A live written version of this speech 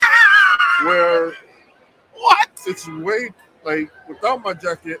where What? it's way like without my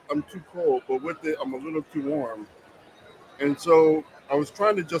jacket, I'm too cold, but with it, I'm a little too warm. And so I was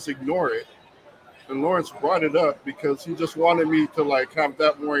trying to just ignore it. And Lawrence brought it up because he just wanted me to like have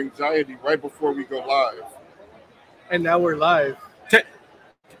that more anxiety right before we go live. And now we're live.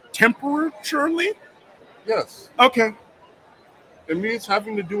 Temperaturely? Yes. Okay. It means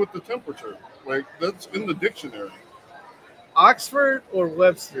having to do with the temperature. Like that's in the dictionary. Oxford or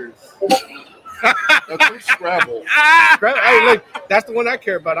Webster's? That's in Scrabble. Hey, look, that's the one I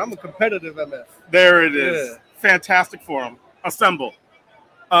care about. I'm a competitive MF. There it is. Yeah. Fantastic forum. Assemble.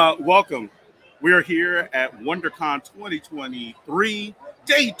 Welcome. We are here at WonderCon 2023,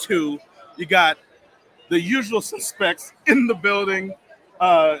 day 2. You got the usual suspects in the building.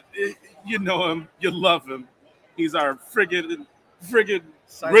 You know him. You love him. He's our friggin'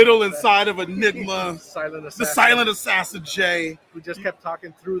 riddle inside of Enigma. The silent assassin, Jay. We just kept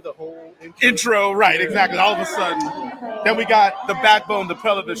talking through the whole Intro, right, exactly. All of a sudden. Then we got the backbone, the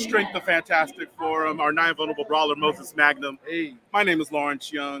pillar, the strength, the Fantastic Forum, our 9 vulnerable brawler, Moses Magnum. Hey. My name is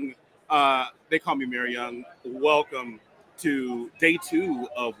Lawrence Young. They call me Mary Young. Welcome to day 2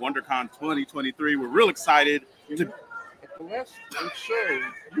 of WonderCon 2023. We're real excited. At the last show,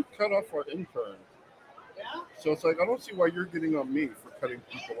 you cut off our intern. So it's like, I don't see why you're getting on me for cutting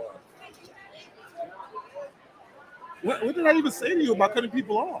people off. What did I even say to you about cutting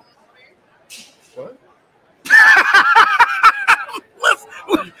people off? What?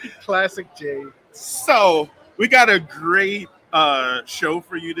 Classic Jay. So we got a great show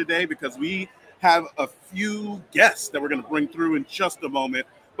for you today because we have a few guests that we're going to bring through in just a moment.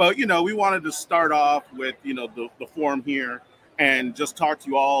 But, we wanted to start off with, the forum here and just talk to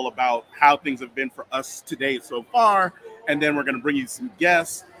you all about how things have been for us today so far. And then we're going to bring you some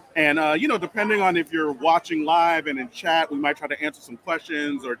guests. And, depending on if you're watching live and in chat, we might try to answer some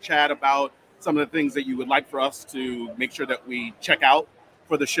questions or chat about some of the things that you would like for us to make sure that we check out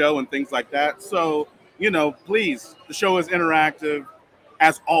for the show and things like that. So, please, the show is interactive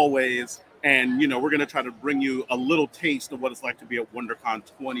as always. And, we're going to try to bring you a little taste of what it's like to be at WonderCon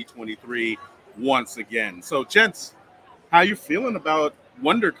 2023 once again. So, gents, how you feeling about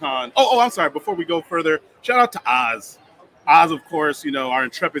WonderCon? Oh, I'm sorry. Before we go further, shout out to Oz. Oz, of course, our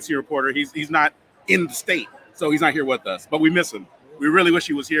intrepid sea reporter. He's not in the state, so he's not here with us. But we miss him. We really wish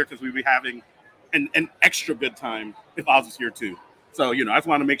he was here because we'd be having an extra good time if Oz was here too. So, I just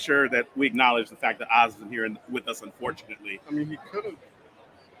want to make sure that we acknowledge the fact that Oz isn't here with us, unfortunately. I mean, he could have,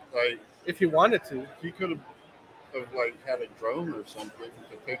 if he wanted to, he could have had a drone or something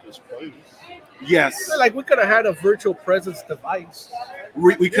to take his place. Yes. Like we could have had a virtual presence device.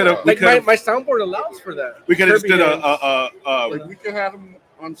 We could have. My soundboard allows for that. We could have just did we could have him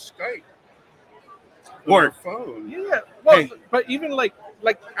on Skype. Or phone. Yeah. Well, but even like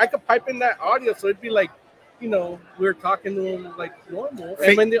I could pipe in that audio, so it'd be like, we're talking to him like normal,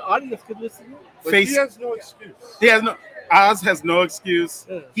 and when the audience could listen. He has no excuse. Oz has no excuse.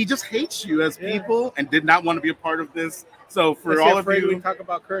 Yeah. He just hates you as people and did not want to be a part of this. So for all of you, we talk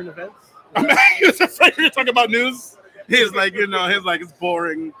about current events. He was afraid we talk about news. He's like, it's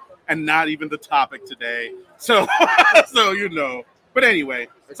boring and not even the topic today. So, But anyway,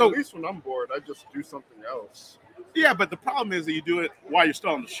 at least when I'm bored, I just do something else. Yeah, but the problem is that you do it while you're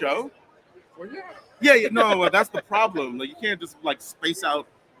still on the show. Well, yeah. Yeah, no, that's the problem. Like, you can't just space out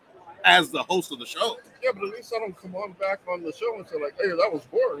as the host of the show. Yeah, but at least I don't come on back on the show and say like, "Hey, that was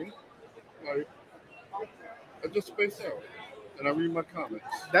boring." Like, I just space out and I read my comments.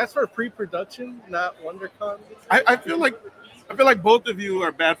 That's for pre-production, not WonderCon. I feel like both of you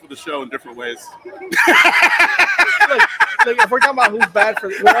are bad for the show in different ways. Like if we're talking about who's bad for,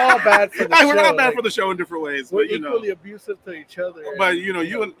 we're all bad for the show. We're all bad for the show in different ways. We're equally abusive to each other. But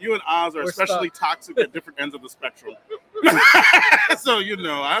you and Oz are especially toxic at different ends of the spectrum. So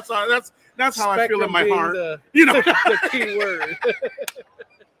that's how I feel in my heart. The key word.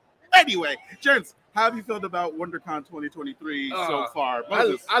 Anyway, gents, how have you felt about WonderCon 2023 so far?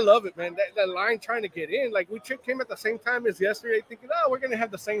 I love it, man. That line trying to get in, like we came at the same time as yesterday, thinking, we're gonna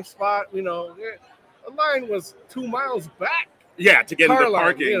have the same spot. The line was 2 miles back. Yeah, to get into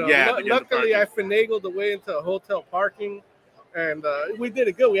parking. Luckily, I finagled the way into a hotel parking, and we did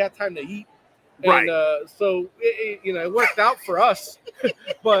it good. We had time to eat. Right. And so it worked out for us.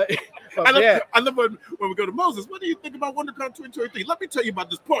 but I love when we go to Moses. What do you think about WonderCon 2023? Let me tell you about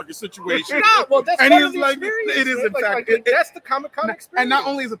this parking situation. Well, that's and part of the like, experience. It is in fact. That's the Comic-Con experience. And not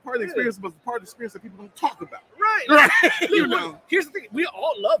only is it part of the experience, but it's part of the experience that people don't talk about. Right. Here's the thing: we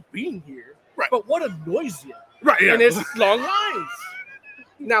all love being here. Right. But what annoys you? Right. Yeah. And it's long lines.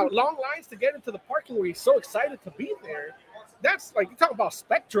 Now, long lines to get into the parking where you're so excited to be there. that's like you talk about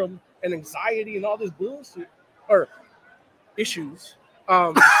spectrum and anxiety and all this bullshit or issues.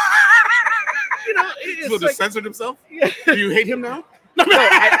 You know, it's So like, just censored himself? Yeah. Do you hate him now? No,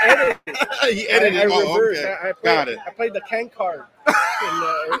 I edited it. He edited I it. Oh, reversed. okay. Got it. I played the can card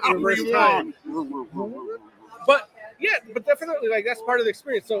in reverse time. But yeah, but definitely like that's part of the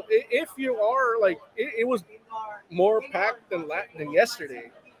experience. So if you are like, it was more packed than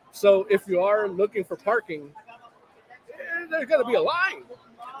yesterday. So if you are looking for parking, there's gonna be a line.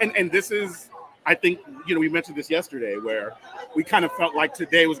 And this is, I think, you know, we mentioned this yesterday where we kind of felt like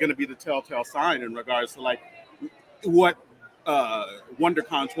today was going to be the telltale sign in regards to like what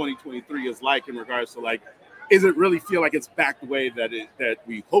WonderCon 2023 is like in regards to like, is it really feel like it's back the way that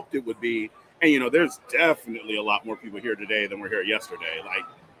we hoped it would be? And, you know, there's definitely a lot more people here today than were here yesterday. Like,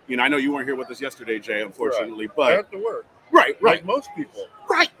 you know, I know you weren't here with us yesterday, Jay, unfortunately, right. but I have to work. Right. Like most people.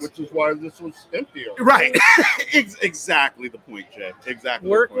 Right. Which is why this was empty. Right. Exactly the point, Jay. Exactly.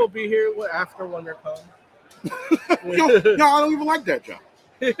 Work will be here after WonderCon. Yo, I don't even like that job.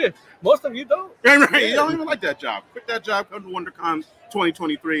 Most of you don't. Right. You don't even like that job. Quit that job. Come to WonderCon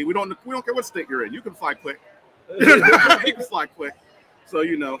 2023. We don't care what state you're in. You can fly quick. You can fly quick. So,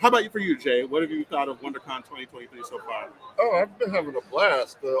 you know, how about for you, Jay? What have you thought of WonderCon 2023 so far? Oh, I've been having a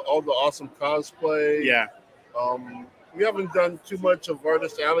blast. All the awesome cosplay. Yeah. We haven't done too much of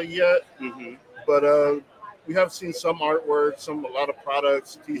Artist Alley yet, but we have seen some artwork, a lot of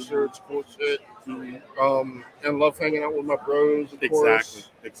products, T-shirts, cool shit, and love hanging out with my bros. Of course.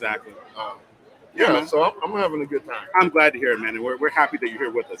 Exactly. Yeah, so I'm having a good time. I'm glad to hear it, man, and we're happy that you're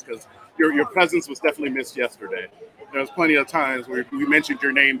here with us because your presence was definitely missed yesterday. There was plenty of times where we mentioned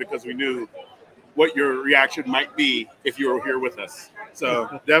your name because we knew what your reaction might be if you were here with us.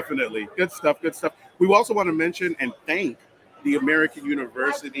 So definitely, good stuff. We also want to mention and thank the American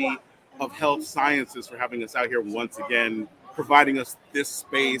University of Health Sciences for having us out here once again, providing us this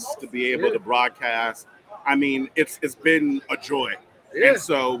space to be able to broadcast. I mean, it's been a joy. And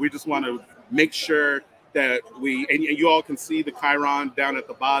so we just want to make sure that and you all can see the Chiron down at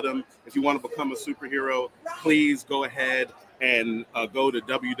the bottom. If you want to become a superhero, please go ahead and go to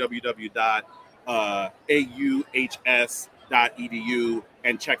www.auhs.edu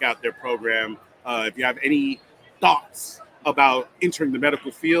and check out their program. If you have any thoughts about entering the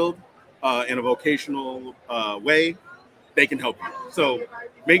medical field in a vocational way, they can help you. So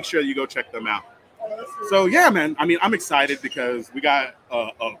make sure you go check them out. So yeah, man. I mean, I'm excited because we got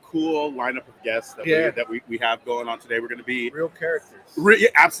a cool lineup of guests that we have going on today. We're going to be real characters.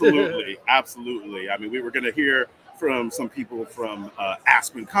 Absolutely. I mean, we were going to hear from some people from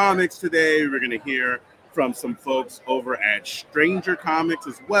Aspen Comics today. We're going to hear from some folks over at Stranger Comics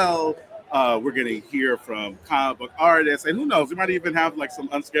as well. We're going to hear from comic book artists, and who knows, we might even have like some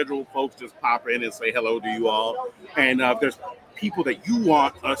unscheduled folks just pop in and say hello to you all. And if there's people that you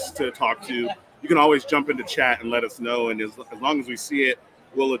want us to talk to, you can always jump into chat and let us know. And as long as we see it,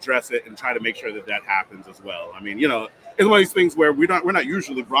 we'll address it and try to make sure that happens as well. I mean, you know, it's one of these things where we're not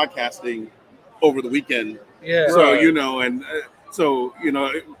usually broadcasting over the weekend. Yeah. So, you know, and so, you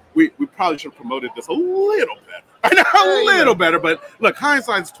know, we probably should have promoted this a little better. I know, a little better, but look,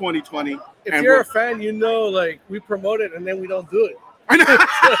 hindsight's 2020. If you're a fan, you know, like we promote it and then we don't do it. I know.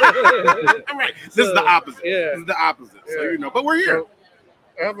 Right. This is the opposite. Yeah. This is the opposite. Yeah. So, you know, but we're here. So,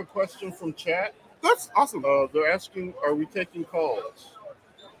 I have a question from chat. That's awesome. They're asking, are we taking calls?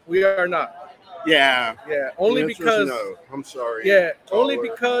 We are not. Yeah. Yeah. Only because. No. I'm sorry. Yeah. Only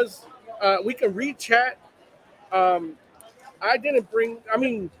because we can read chat. I didn't bring. I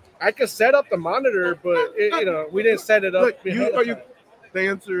mean, I could set up the monitor, but you know, we didn't set it up. Look, the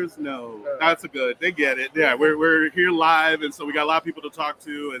answer is no. That's a good. They get it. Yeah, we're here live, and so we got a lot of people to talk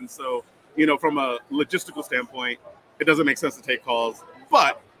to, and so you know, from a logistical standpoint, it doesn't make sense to take calls,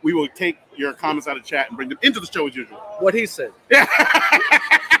 but we will take your comments out of chat and bring them into the show as usual. What he said. Yeah.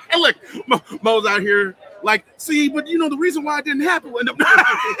 And look, Mo's out here like, see, but you know the reason why it didn't happen.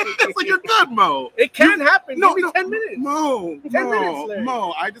 It's like, you're good, Mo. It can happen. No, Give me 10 minutes. Mo, 10 minutes, Larry.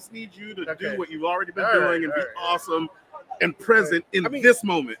 Mo, I just need you to do what you've already been doing and be awesome and present in this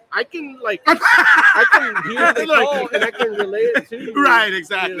moment. I can I can hear the call and I can relay it to you. Right,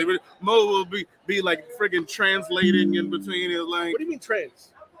 exactly. Yeah. Mo will be like friggin' translating in between. Is like, what do you mean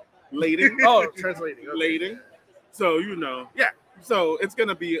translating? Oh, translating. Okay. Lating. So you know, yeah. So it's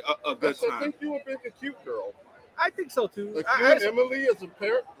gonna be a good time. I think you would make a cute girl. I think so too. Like you and Emily as a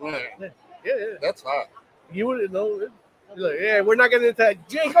pair. Yeah. That's hot. You wouldn't know. Like, yeah, we're not getting into that.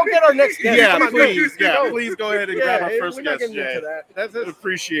 Jay, go get our next guest. Yeah, Come on, please. Please go ahead and grab our first guest, Jay. Jay. That's it.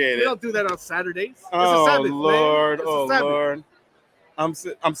 Appreciate it. We don't do that on Saturdays. Oh, Sabbath, Lord. man. Oh, Lord. I'm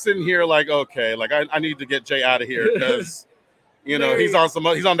sitting here like, okay, like I need to get Jay out of here because You know, Larry,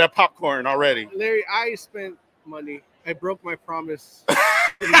 he's on that popcorn already. Larry, I spent money. I broke my promise.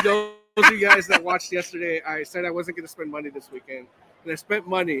 And those of you guys that watched yesterday, I said I wasn't going to spend money this weekend, and I spent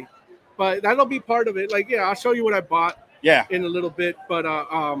money. But that'll be part of it. Like, yeah, I'll show you what I bought. Yeah. In a little bit, but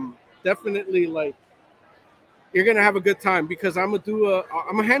definitely like you're gonna have a good time because I'm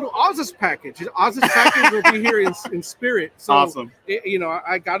gonna handle Oz's package. Oz's package will be here in spirit. So, awesome.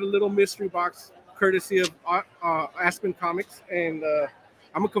 I got a little mystery box courtesy of Aspen Comics, and I'm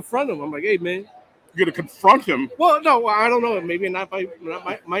gonna confront him. I'm like, hey man, you're gonna confront him? Well, no, I don't know. Maybe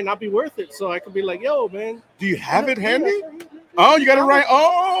might not be worth it. So I could be like, yo man, do you have it handy? Oh, you got it right.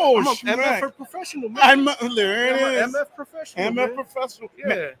 Oh, I'm an MF professional, man. I'm MF professional. MF professional.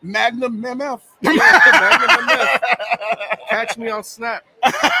 Yeah. Magnum MF. Yeah, Magnum MF. Catch me on Snap.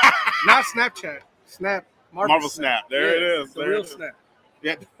 Not Snapchat. Snap. Marvel Snap. There it is. The real Snap.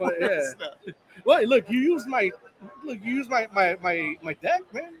 Yeah. But yeah. Well, look, you used my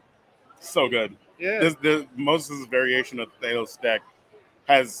deck, man. So good. Yeah. Moses' variation of Thanos deck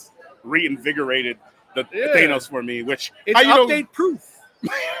has reinvigorated the Thanos for me, which it's update proof.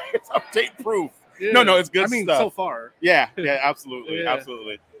 It's update proof. Yeah. No, it's good stuff. So far. Yeah, absolutely,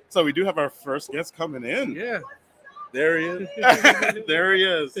 absolutely. So we do have our first guest coming in. Yeah. There he is. There he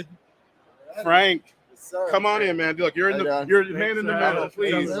is. Frank. Come on in, man. Look, you're man in the middle,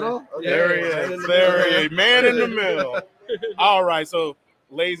 please. Okay. There he is. There he is. Man in the middle. All right. So,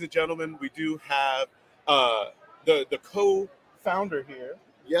 ladies and gentlemen, we do have the co-founder here.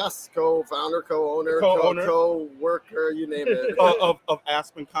 Yes, co-founder, co-owner, co-worker, you name it. of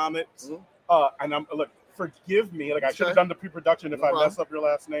Aspen Comics. Mm-hmm. And forgive me. Like I should have done the pre-production if I mess up your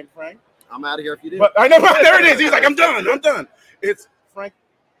last name, Frank. I'm out of here if you do. But I know there it is. He's like, I'm done. It's Frank.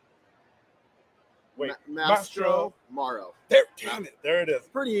 Wait, Mastro Morrow. There, damn it. There it is.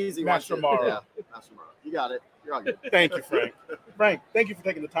 Pretty easy. Mastro Morrow. Yeah, Mastro Morrow. You got it. You're all good. Thank you, Frank. Frank, thank you for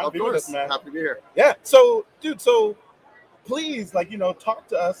taking the time to be with us, man. Happy to be here. Yeah. So, dude, please, talk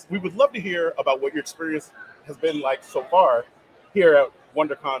to us. We would love to hear about what your experience has been like so far here at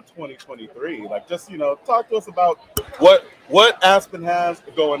WonderCon 2023. Talk to us about what Aspen has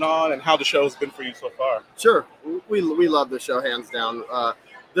going on and how the show has been for you so far. Sure. We love the show, hands down.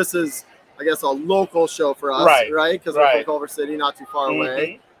 This is, I guess, a local show for us, right? Because we're from Culver City, not too far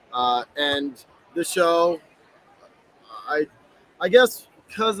away. And the show, I guess,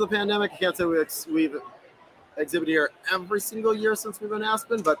 because of the pandemic, I can't say we've exhibited here every single year since we've been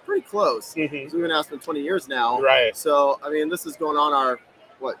Aspen, but pretty close. Mm-hmm. We've been Aspen 20 years now. Right. So, I mean, this is going on our,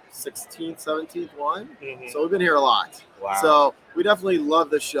 16th, 17th one? Mm-hmm. So we've been here a lot. Wow. So we definitely love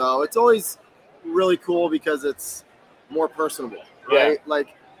the show. It's always really cool because it's more personable, right? Yeah.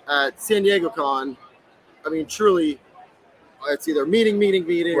 Like at San Diego Con, I mean, truly, it's either meeting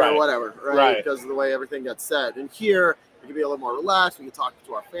or whatever, right? Because of the way everything gets said. And here, we can be a little more relaxed. We can talk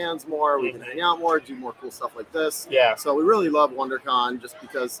to our fans more. We can hang out more, do more cool stuff like this. Yeah. So we really love WonderCon just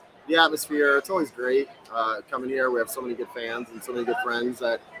because the atmosphere, it's always great coming here. We have so many good fans and so many good friends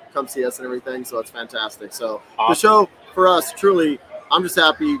that come see us and everything. So it's fantastic. So The show for us, truly, I'm just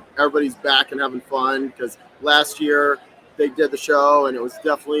happy everybody's back and having fun because last year they did the show and it was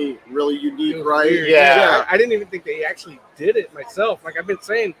definitely really unique, right? Yeah. I didn't even think they actually did it myself. Like I've been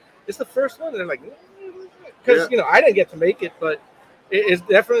saying, it's the first one. And they're like, because, I didn't get to make it, but it's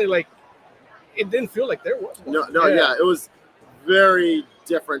definitely like, it didn't feel like there was one. Yeah. It was very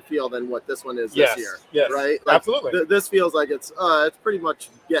different feel than what this one is this year. Yes, right? Like, absolutely. This feels like it's pretty much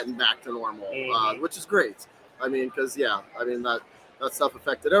getting back to normal, which is great. I mean, because that stuff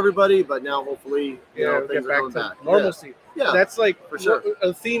affected everybody, but now hopefully things are going back. Normalcy. Yeah, that's like for sure.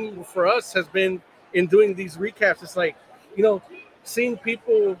 A theme for us has been in doing these recaps. It's like seeing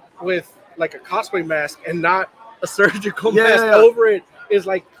people with like a cosplay mask and not a surgical mask over it is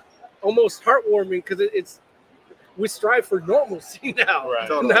like almost heartwarming because it's. We strive for normalcy now, right?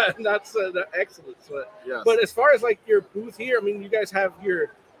 Totally. Not the excellence. Yes. But as far as like your booth here, I mean, you guys have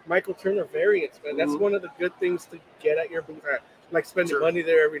your Michael Turner variants, man. That's one of the good things to get at your booth. I like spending money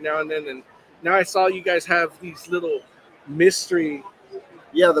there every now and then. And now I saw you guys have these little mystery.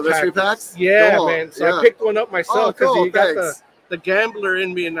 Yeah, the mystery packs. Yeah, cool. Man. So I picked one up myself because you got the gambler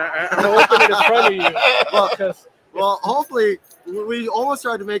in me, and I'm gonna open it in front of you. Well, hopefully, we almost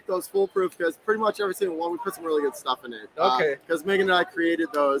tried to make those foolproof because pretty much every single one, we put some really good stuff in it. Okay. Because Megan and I created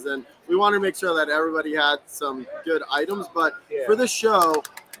those, and we wanted to make sure that everybody had some good items. But for the show,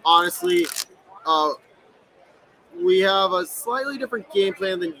 honestly, we have a slightly different game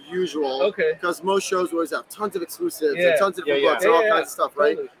plan than usual. Okay. Because most shows always have tons of exclusives and tons of different books and all kinds of stuff,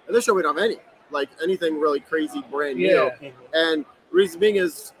 right? Totally. And this show, we don't have any. Like, anything really crazy, brand new. And reason being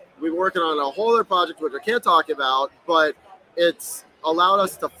is, we've been working on a whole other project, which I can't talk about, but it's allowed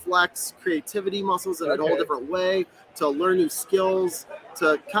us to flex creativity muscles in a whole different way, to learn new skills,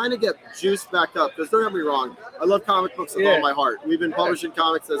 to kind of get juiced back up. Because don't get me wrong, I love comic books with all my heart. We've been publishing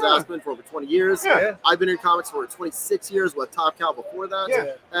comics as Aspen for over 20 years. I've been in comics for 26 years with Top Cow before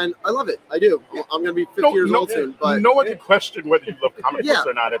that. And I love it. I do. I'm going to be 50 years old soon. But no one can question whether you love comic books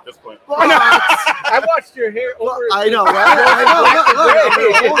or not at this point. But, I watched your hair over. I know, right?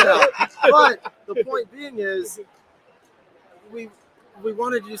 But the point being is, we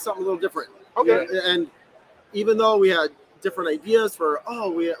wanted to do something a little different. Okay. And even though we had different ideas for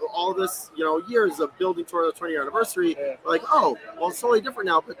all this years of building toward the 20-year anniversary, we're like, well, it's totally different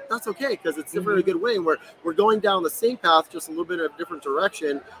now, but that's okay because it's different in a good way, and we're going down the same path, just a little bit of a different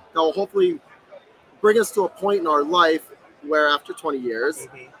direction that will hopefully bring us to a point in our life where after 20 years,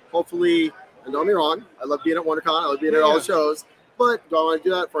 hopefully, and don't get me wrong, I love being at WonderCon, I love being at all the shows, but do I want to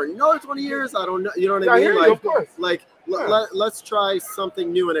do that for another 20 years? I don't know. You know what I mean? Like, of course. Let's try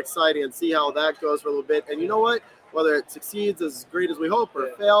something new and exciting and see how that goes for a little bit. And you know what? Whether it succeeds as great as we hope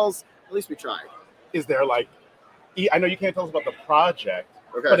or fails, at least we tried. Is there I know you can't tell us about the project,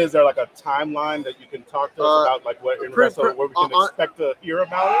 but is there a timeline that you can talk to us about, what we can expect to hear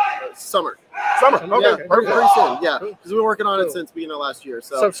about it? Summer. Okay, perfect. Pretty soon, because we've been working on it since beginning of last year.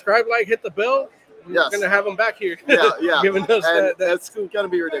 So subscribe, hit the bell. We're going to have them back here. Giving us that's going to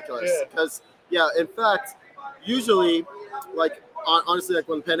be ridiculous. Because, in fact, usually, honestly,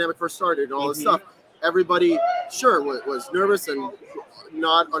 when the pandemic first started and all this stuff, everybody, was nervous and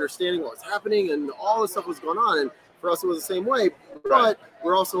not understanding what was happening and all this stuff was going on. And for us, it was the same way. But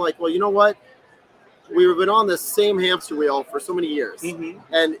we're also like, well, you know what? We've been on this same hamster wheel for so many years.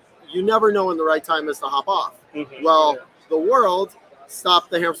 And you never know when the right time is to hop off. Well, the world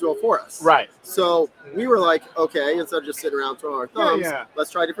stopped the hamster wheel for us. Right. So we were like, okay, instead of just sitting around throwing our thumbs,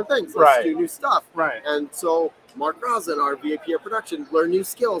 let's try different things. Let's do new stuff. Right. And so Mark Rosen, our VP of production, learned new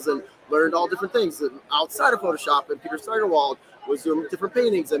skills and learned all different things. And outside of Photoshop, and Peter Steigerwald was doing different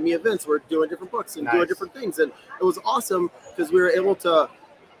paintings, and Mia Vince were doing different books and doing different things. And it was awesome because we were able to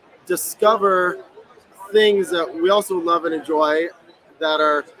discover things that we also love and enjoy that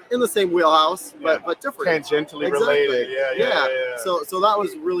are in the same wheelhouse, but different. Tangentially related. Yeah. So that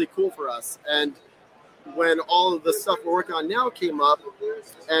was really cool for us. And when all of the stuff we're working on now came up,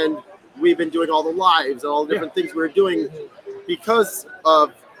 and we've been doing all the lives and all the different things we were doing because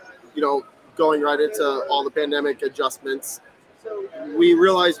of, going right into all the pandemic adjustments, we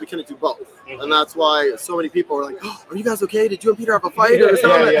realized we couldn't do both. And that's why so many people were like, oh, are you guys okay? Did you and Peter have a fight or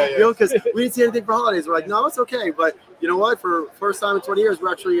something? Because we didn't see anything for holidays. We're like, no, it's okay. But you know what? For first time in 20 years, we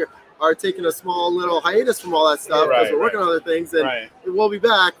actually are taking a small little hiatus from all that stuff because we're working on other things. And we'll be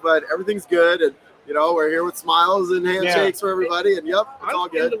back, but everything's good. And, we're here with smiles and handshakes for everybody. And, it's all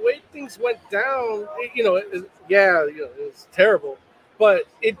good. And the way things went down, it was terrible. But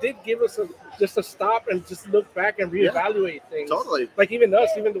it did give us just a stop and just look back and reevaluate things. Totally. Like even us,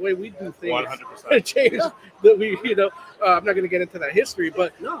 even the way we do things, 100%. It changed. That we, I'm not going to get into that history,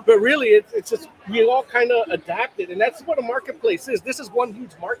 but really, it's just we all kind of adapted, and that's what a marketplace is. This is one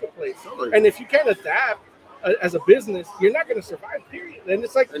huge marketplace, and if you can't adapt as a business, you're not going to survive. Period. And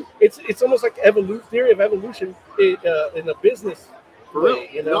it's like it's almost like theory of evolution in a business way.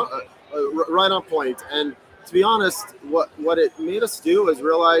 Right on point. And to be honest, what it made us do is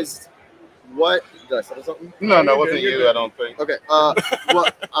realize what. Did I say something? No, it wasn't you. I don't think. Okay.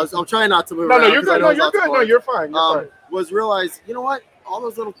 I'm trying not to move. No, you're good. No, you're good. No, you're fine. Was realize, you know what? All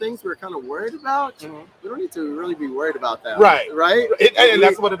those little things we were kind of worried about. We don't need to really be worried about that. Right. And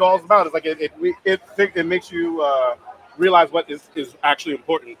that's what it all is about. It's like it makes you realize what is actually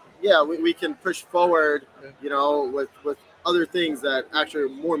important. Yeah, we can push forward. With other things that actually are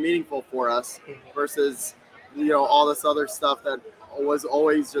more meaningful for us versus all this other stuff that was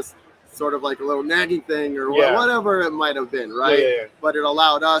always just sort of like a little nagging thing or whatever it might have been, right? Yeah. But it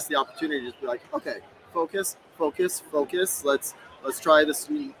allowed us the opportunity to just be like, okay, focus. Let's try this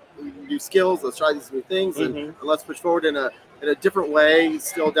new skills. Let's try these new things, and let's push forward in a different way,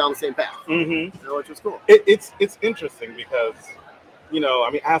 still down the same path. Which was cool. It's interesting because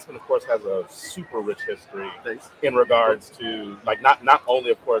Aspen, of course, has a super rich history in regards to not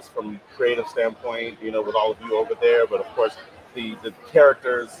only, of course, from creative standpoint, with all of you over there, but of course the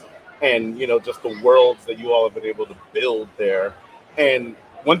characters and just the worlds that you all have been able to build there. And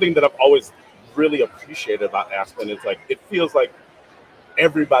one thing that I've always really appreciated about Aspen is it feels like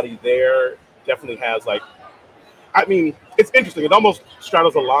everybody there definitely has it's interesting. It almost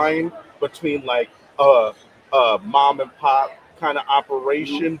straddles a line between a mom and pop kind of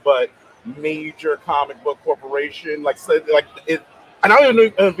operation, but major comic book corporation. And I don't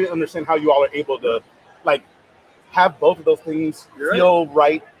even understand how you all are able to have both of those things feel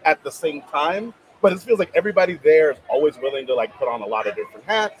right at the same time. But it feels like everybody there is always willing to like put on a lot of different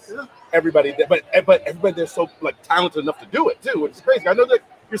hats. Yeah. Everybody, but everybody there's so like talented enough to do it too, which is crazy. I know that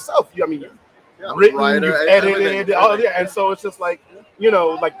yourself. You've written, you've edited, and so it's just like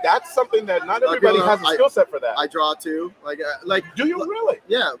like that's something that not everybody has a skill set for that. I draw too. Like, do you really?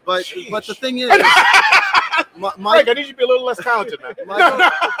 Yeah, but the thing is, Mike, I need you to be a little less talented, man.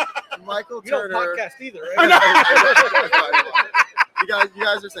 Michael You Turner. don't podcast either, right? You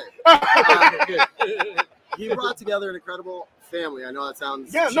guys are safe. He brought together an incredible family. I know that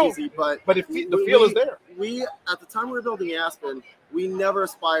sounds cheesy, but the feel is there. We at the time we were building Aspen, we never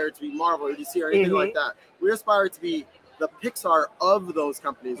aspired to be Marvel or DC or anything like that. We aspired to be the Pixar of those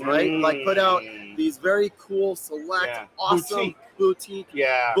companies, right? Like put out these very cool, select, awesome boutique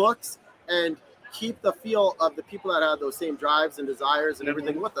books and keep the feel of the people that had those same drives and desires and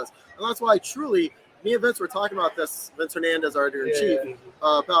everything with us. And that's why truly, me and Vince were talking about this, Vince Hernandez, our editor-in-chief,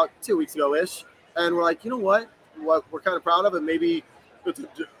 about 2 weeks ago-ish. And we're like, you know what we're kind of proud of, and maybe it's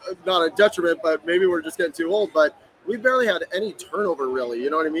not a detriment, but maybe we're just getting too old, but we barely had any turnover really, you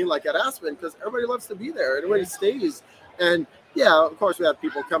know what I mean? Like at Aspen, because everybody loves to be there. Everybody stays. And yeah, of course we have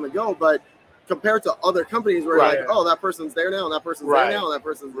people come and go, but compared to other companies where like, oh, that person's there now, and that person's there now, and that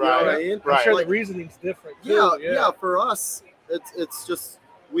person's, you know what I mean? I'm sure the reasoning's different too. Yeah, for us, it's just,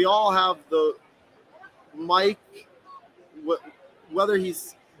 we all have the Mike, whether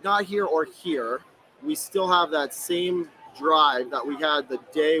he's not here or here, we still have that same drive that we had the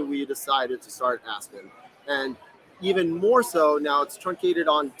day we decided to start Aspen. And even more so now, it's truncated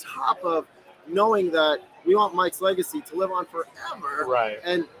on top of knowing that we want Mike's legacy to live on forever. Right.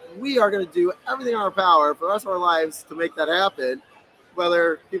 And we are going to do everything in our power for the rest of our lives to make that happen,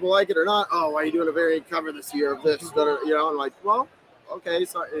 whether people like it or not. Oh, why are you doing a variant cover this year of this? I'm like, well, okay,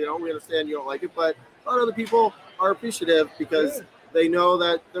 so we understand you don't like it, but a lot of other people are appreciative because they know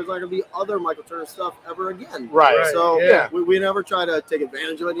that there's not going to be other Michael Turner stuff ever again. Right. So we never try to take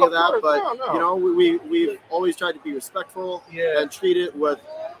advantage of any of that, but we've always tried to be respectful and treat it with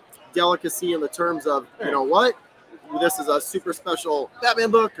delicacy in the terms of, you know what, this is a super special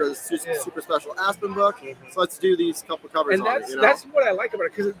Batman book or this is a super special Aspen book. So let's do these couple covers and that's what I like about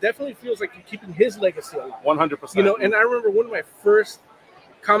it, because it definitely feels like you're keeping his legacy alive. 100%. And I remember one of my first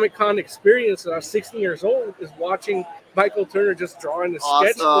Comic-Con experience when I was 16 years old is watching Michael Turner just drawing a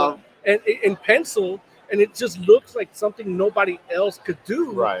sketchbook and in pencil, and it just looks like something nobody else could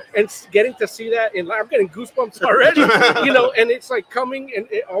do. Right. And getting to see that, and I'm getting goosebumps already. And it's like coming and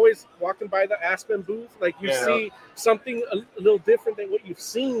always walking by the Aspen booth, like you see something a little different than what you've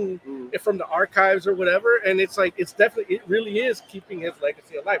seen from the archives or whatever. And it's like it really is keeping his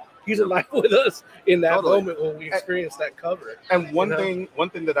legacy alive. He's alive with us in that moment when we experienced that cover. And one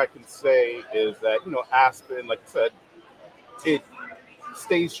thing that I can say is that Aspen, like I said, it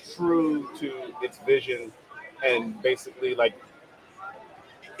stays true to its vision, and basically like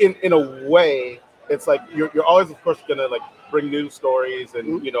in a way it's like you're always of course gonna like bring new stories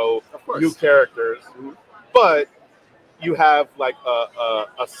and new characters, but you have like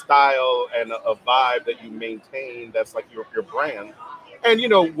a style and a vibe that you maintain that's like your brand.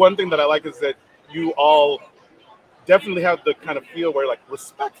 And one thing that I like is that you all definitely have the kind of feel where like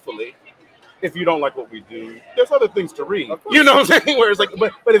respectfully, if you don't like what we do, there's other things to read. You know what I'm saying? Where it's like,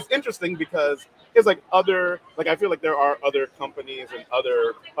 but it's interesting because it's like I feel like there are other companies and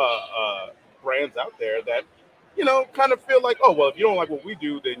other brands out there that, kind of feel like, oh, well, if you don't like what we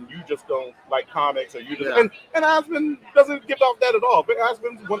do, then you just don't like comics, or you just and Aspen doesn't give off that at all. But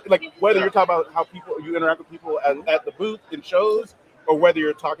Aspen's like, whether you're talking about how you interact with people at the booth in shows, or whether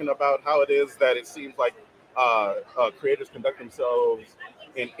you're talking about how it is that it seems like creators conduct themselves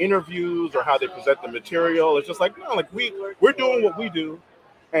in interviews or how they present the material. It's just like, no, like we're doing what we do,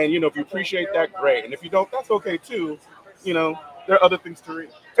 and if you appreciate that, great, and if you don't, that's okay too. There are other things to read.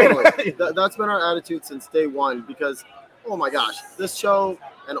 Totally. That's been our attitude since day one, because oh my gosh, this show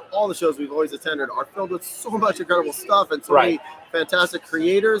and all the shows we've always attended are filled with so much incredible stuff and so many fantastic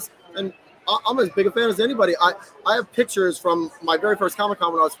creators. And I'm as big a fan as anybody. I have pictures from my very first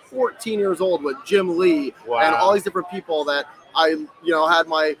Comic-Con when I was 14 years old with Jim Lee and all these different people that I, had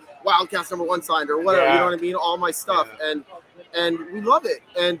my Wildcats #1 signed or whatever, you know what I mean? All my stuff. And we love it.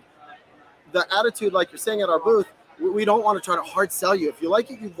 And the attitude, like you're saying at our booth, we don't want to try to hard sell you. If you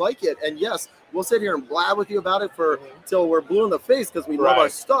like it, you like it. And yes, we'll sit here and blab with you about it till we're blue in the face because we love our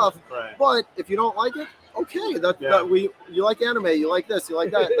stuff. But if you don't like it, okay, you like anime, you like this, you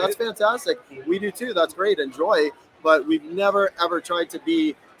like that. That's fantastic. We do too. That's great. Enjoy. But we've never ever tried to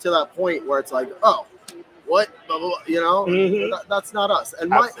be to that point where it's like, oh, what, blah, blah, blah, that's not us.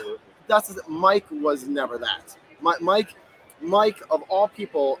 And Mike was never that. Mike, of all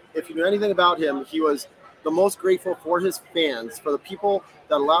people, if you knew anything about him, he was the most grateful for his fans, for the people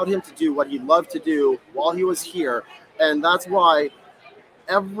that allowed him to do what he loved to do while he was here. And that's why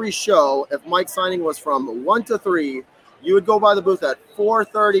every show, if Mike's signing was from 1 to 3, you would go by the booth at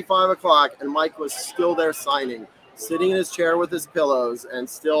 4:30, 5 o'clock, and Mike was still there signing, sitting in his chair with his pillows and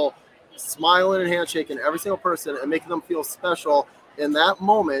still smiling and handshaking every single person and making them feel special in that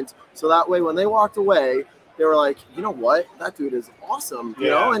moment. So that way, when they walked away, they were like, you know what? That dude is awesome, you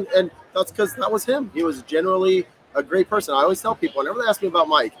know? And that's because that was him. He was generally a great person. I always tell people, whenever they ask me about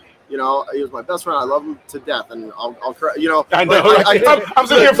Mike, you know, he was my best friend. I love him to death, and I'll you know. I know. I'm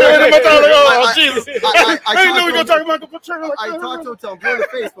sitting here feeling him. Oh, Jesus. I didn't know we were going to talk about Michael Paterno like that. I talk to him till I'm blue in the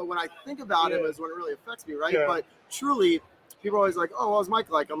face, but when I think about him is when it really affects me, right? Yeah. But truly, people are always like, oh, what was Mike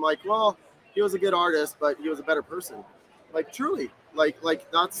like? I'm like, well, he was a good artist, but he was a better person. Like, truly. Like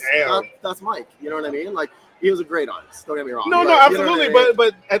that's Mike. You know what I mean? Like, he was a great artist. Don't get me wrong. No, absolutely. You know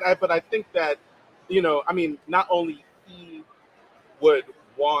what I mean? But I think that, you know, I mean, not only he would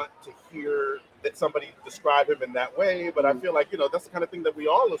want to hear that somebody describe him in that way, but I feel like, you know, that's the kind of thing that we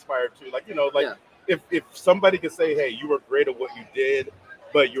all aspire to. Like, you know, like if somebody could say, hey, you were great at what you did,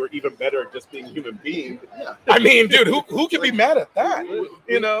 but you were even better at just being a human being. Yeah. I mean, dude, who can be mad at that?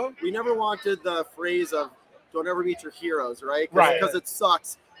 You know? We never wanted the phrase of don't ever meet your heroes, right? Right. Because it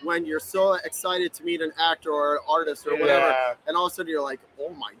sucks when you're so excited to meet an actor or an artist or whatever, and all of a sudden you're like,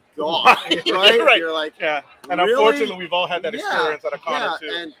 oh my God, right? You're like, and really? Unfortunately, we've all had that experience at a con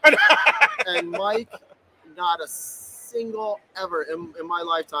too. And Mike, not a single ever in my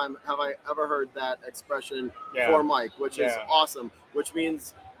lifetime have I ever heard that expression for Mike, which is awesome, which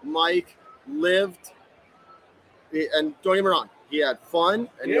means Mike lived, and don't get me wrong, he had fun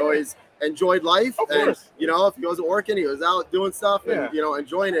and he always enjoyed life, and you know, if he wasn't working, he was out doing stuff and you know,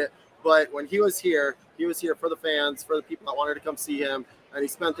 enjoying it. But when he was here for the fans, for the people that wanted to come see him, and he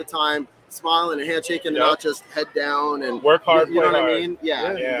spent the time smiling and handshaking and not just head down and work hard. You know what I mean?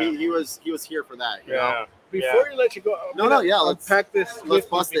 He was here for that. You know? Before you let you go, let's pack this. Let's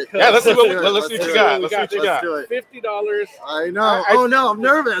bust it. Yeah, let's see what you got. Let's see what you got. $50. I know. Oh no, I'm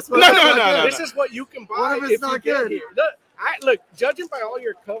nervous. No. This is what you can buy. What if it's not good? Look, judging by all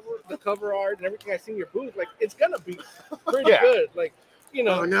your cover art and everything I see in your booth, like it's gonna be pretty good. Like, you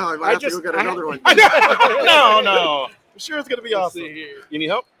know. Oh no, I might have to go get another one. No. I'm sure it's gonna be awesome. You need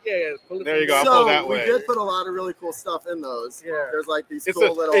help? Yeah. There you go. I'll pull that way. We did put a lot of really cool stuff in those. Yeah. There's like these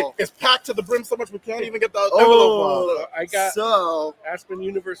little. It's packed to the brim so much we can't even get the envelope off. I got Aspen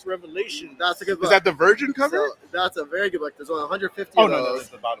Universe Revelation. That's a good book. Is that the Virgin cover? So that's a very good book. There's only 150 of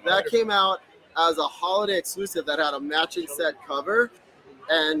those. That came out as a holiday exclusive that had a matching set cover,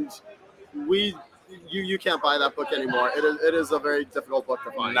 and you can't buy that book anymore. It is a very difficult book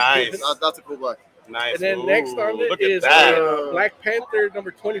to find. Nice. That's a cool book. Nice. And then next on it is Black Panther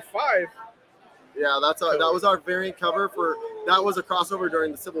number 25. Yeah, that was our variant cover that was a crossover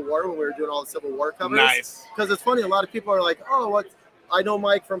during the Civil War when we were doing all the Civil War covers. Nice. Because it's funny, a lot of people are like, oh, I know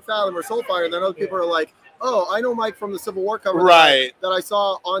Mike from Fathom or Soulfire, and then other people are like, oh, I know Mike from the Civil War cover that I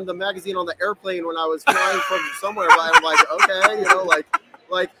saw on the magazine on the airplane when I was flying from somewhere. But I'm like, okay, you know,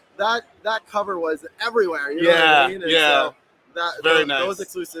 like that cover was everywhere. You know what I mean? And so those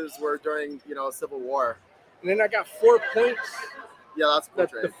exclusives were during, you know, Civil War. And then I got 4 points. Yeah,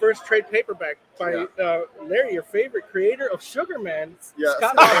 that's cool. The first trade paperback by Larry, your favorite creator of Sugar Man. Yeah.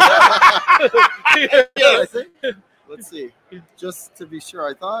 I think. Let's see. Just to be sure,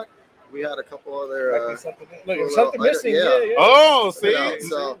 I thought we had a couple other. Something missing. Yeah. Oh, see.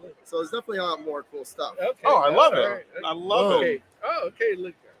 So there's definitely a lot more cool stuff. Okay. Oh, I love it. Right. I love it. Oh, okay.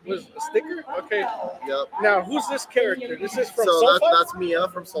 Look, was a sticker? Okay. Yep. Now, who's this character? This is from Soulfire? That's Mia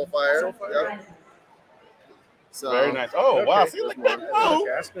from Soulfire. Yep. So, very nice. Oh, wow. See, like,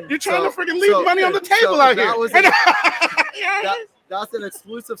 you're trying to freaking leave money on the table out here. That's an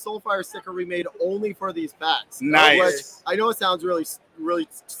exclusive Soulfire sticker we made only for these packs. Nice. I know it sounds really, really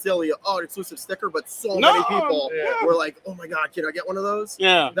silly. Oh, an exclusive sticker, but many people were like, "Oh my God, can I get one of those?"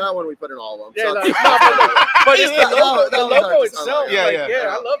 Yeah. That one we put in all of them. Yeah, but it's the logo itself. Yeah,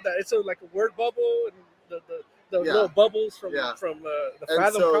 I love that. It's like a word bubble and the little bubbles from the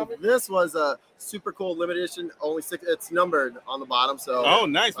Fathom comic. This was a super cool limited edition. Only 6. It's numbered on the bottom. So. Oh,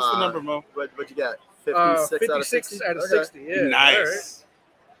 nice. What's the number, Mo? What'd you get? 56 out of 60. Yeah. Nice.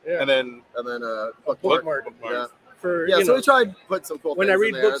 Right. Yeah. And then bookmark. Yeah. So we tried to put some cool when things I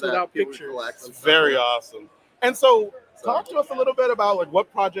read in there books without pictures. Very awesome. And so talk to us a little bit about like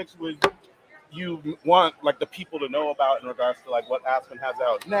what projects would you want like the people to know about in regards to like what Aspen has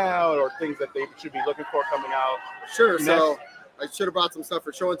out now or things that they should be looking for coming out. Sure. So I should have brought some stuff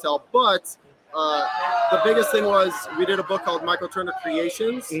for show and tell, but the biggest thing was we did a book called Michael Turner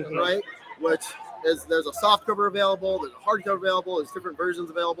Creations, right? Which is there's a soft cover available, there's a hardcover available, there's different versions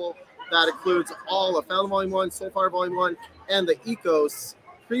available. That includes all of Fathom Volume 1, Soulfire Volume 1, and the Ecos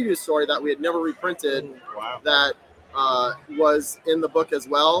previous story that we had never reprinted. Wow. That was in the book as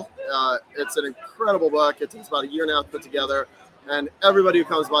well. It's an incredible book. It takes about a year and a half to put together. And everybody who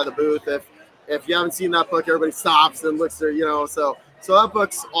comes by the booth, if you haven't seen that book, everybody stops and looks there, so that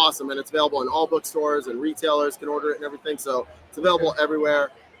book's awesome, and it's available in all bookstores, and retailers can order it and everything. So it's available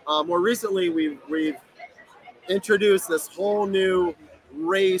everywhere. More recently, we've introduced this whole new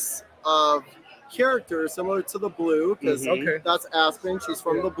race of characters similar to the Blue, because that's Aspen. She's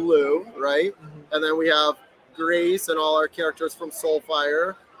from the Blue, right? And then we have Grace and all our characters from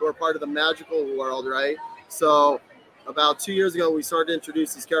Soulfire who are part of the magical world, right? So about 2 years ago, we started to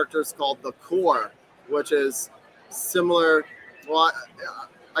introduce these characters called the Core, which is similar. Well,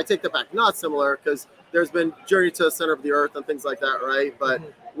 I take that back. Not similar, because there's been Journey to the Center of the Earth and things like that, right? But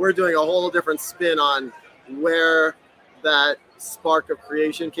we're doing a whole different spin on where that spark of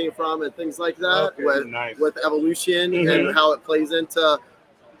creation came from and things like that, with evolution and how it plays into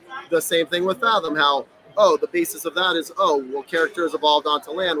the same thing with Fathom. How the basis of that is characters evolved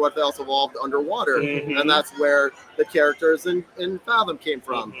onto land. What if they also evolved underwater? And that's where the characters in Fathom came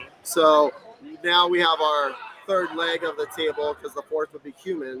from. So now we have our third leg of the table, because the fourth would be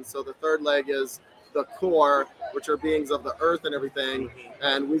humans. So the third leg is the Core, which are beings of the earth and everything.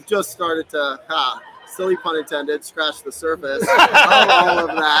 And we've just started to, silly pun intended, scratch the surface of all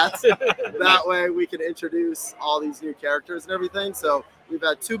of that. That way we can introduce all these new characters and everything. So we've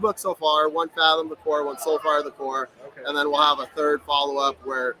had 2 books so far, one Fathom the Core, one Soulfire the Core, and then we'll have a third follow-up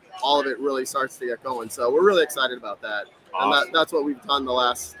where all of it really starts to get going. So we're really excited about that. Awesome. And that's what we've done the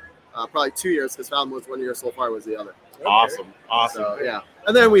last probably 2 years, because Fathom was 1 year, Soulfire was the other. Awesome. So, yeah.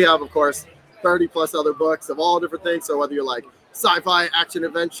 And then we have, of course, 30 plus other books of all different things. So whether you're like sci-fi, action,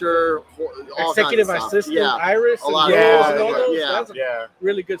 adventure, all Executive kinds of Assistant, stuff. Iris, a lot and of those. That's a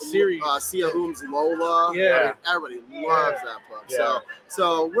really good series. Sia Hoom's Lola. Yeah. Everybody loves that book. Yeah.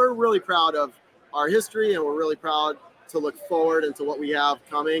 So we're really proud of our history, and we're really proud to look forward into what we have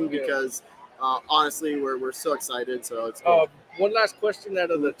coming, because honestly, we're so excited. So it's cool. One last question out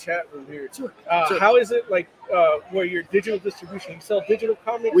of the chat room here. Sure. How is it where your digital distribution? You sell digital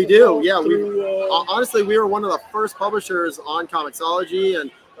comics? We do, yeah. Honestly, we were one of the first publishers on Comixology,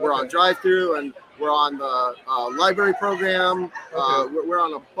 and we're on Drive-Thru, and we're on the library program. We're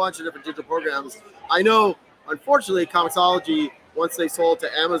on a bunch of different digital programs. I know, unfortunately, Comixology, once they sold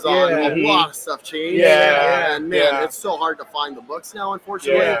to Amazon, a lot of stuff changed. And man, it's so hard to find the books now,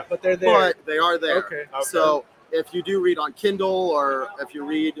 unfortunately. But they're there. But they are there. Okay. So if you do read on Kindle, or if you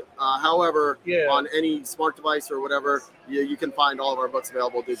read however on any smart device or whatever, you can find all of our books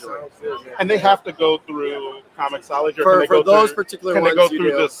available digitally. And they have to go through Comixology, or for those particular ones. Can they go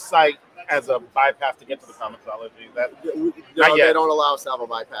through the site as a bypass to get to the Comixology? No, they don't allow us to have a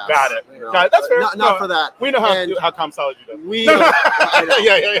bypass. Got it. No. Got it. That's fair. Not for that. We know how Comixology does. We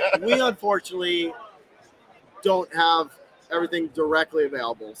we unfortunately don't have everything directly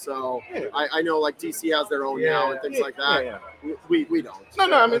available. So I know like DC has their own now and things like that. We don't.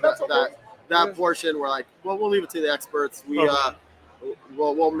 No, I mean that's that portion we're like, well, we'll leave it to the experts.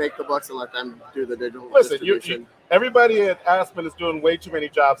 We'll make the books and let them do the digital distribution. Everybody at Aspen is doing way too many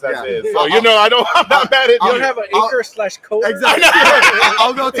jobs as is. So I'm not mad at you. You don't have an anchor/coder. Exactly.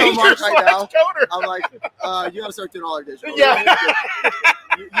 I'll go tell Mark right now. I'm like, you got to start doing all our digital. Yeah.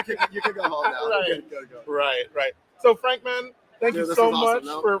 You can go home now. Right. So Frank, man, thank you so much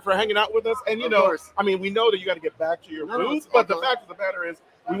for hanging out with us. And we know that you got to get back to your booth, but the fact of the matter is,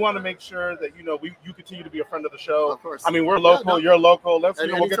 we want to make sure that you continue to be a friend of the show. Of course. I mean, we're local, you're local.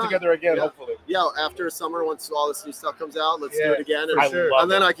 We'll get together again, hopefully. Yeah, after summer, once all this new stuff comes out, let's do it again.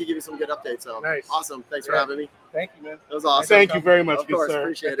 And then I can give you some good updates. So awesome. Thanks for having me. Thank you, man. That was awesome. Thank you very much, of course, sir.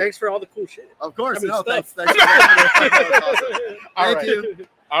 Appreciate it. Thanks for all the cool shit. Of course. Thanks. Thanks for having me. Awesome. Thank you.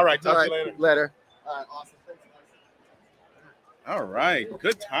 All right. Talk to you later. Later. All right. Awesome. Thanks, guys. All right.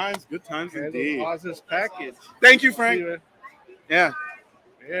 Good times indeed. Oz's package. Thank you, Frank. Yeah.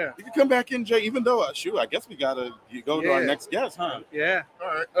 Yeah. You can come back in, Jay, even though, I guess we got to go to our next guest, huh? Yeah.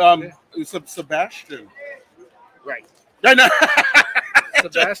 All right. Sebastian. Right. No.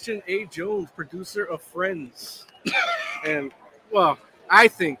 Sebastian A. Jones, producer of Friends. And, well, I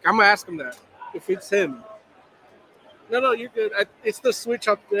think, I'm going to ask him that, if it's him. No, you're good. It's the switch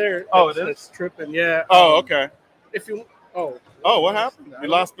up there. Oh, it is? It's tripping, yeah. Oh, okay. If you, what happened? You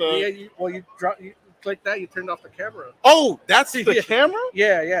lost the... Yeah, you click that, you turned off the camera. Oh, that's the camera?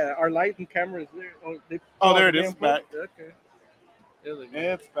 Yeah. Our light and camera is there. There it is. Back. Okay.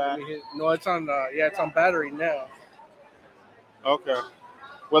 It's back. No, it's on. It's on battery now. Okay.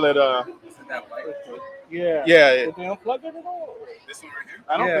 Will it? Isn't that white? Yeah. Yeah. Did they unplug it at all? This one right here?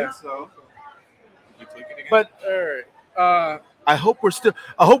 I don't Yeah. think so. You click it again? But All right. I hope we're still.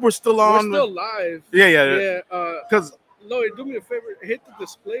 I hope we're still on. We're still live. Yeah. Because Lloyd, do me a favor. Hit the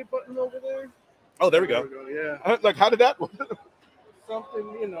display button over there. there we go. Yeah. Like, how did that?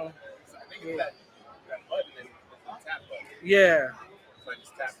 Something, you know. So I think it's that button is the tap button. Yeah. So I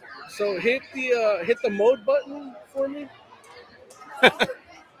just tap it. So hit the mode button for me.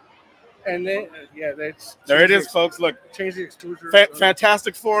 And then that's There it is, folks. Look, change the exposure.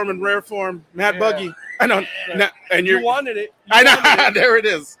 fantastic form and rare form. Matt Buggy. I know. Yeah. And You wanted it. I know. There it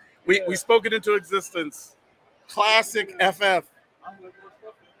is. We spoke it into existence. Classic FF.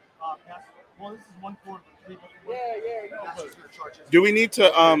 Well, this is 1 quart. Do we need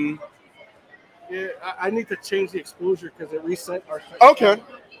to Yeah, I need to change the exposure because it reset our. Okay.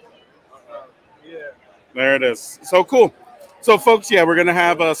 Yeah. There it is. So cool. So, folks, we're going to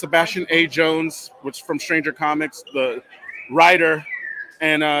have Sebastian A. Jones, which from Stranger Comics, the writer.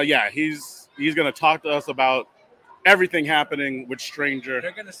 And, he's going to talk to us about everything happening with Stranger.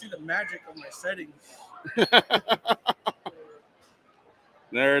 They're going to see the magic of my settings.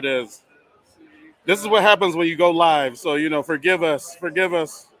 There it is. This is what happens when you go live. So, forgive us.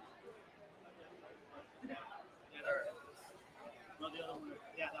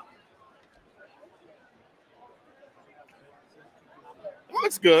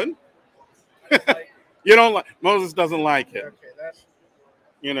 Looks good. You don't like Moses doesn't like it. Okay, that's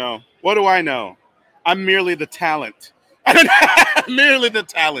What do I know? I'm merely the talent. Merely the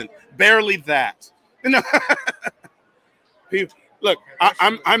talent. Barely that. Look,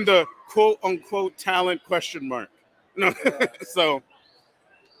 I'm the quote unquote talent question mark. No. So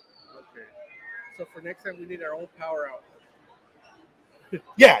okay. So for next time we need our own power outlet.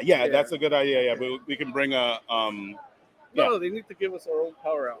 yeah, that's a good idea. Yeah, we can bring a No, they need to give us our own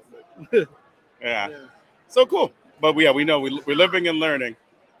power outlet. Yeah. So cool. But we know we're living and learning.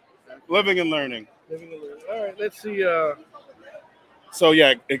 Living and learning. All right, let's see. So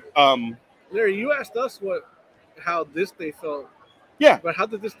Larry, you asked us how this day felt. Yeah. But how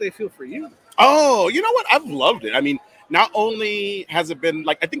did this day feel for you? Oh, you know what? I've loved it. I mean, not only has it been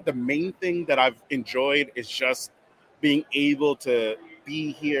I think the main thing that I've enjoyed is just being able to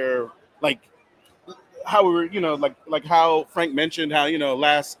be here, how we were, like how Frank mentioned how,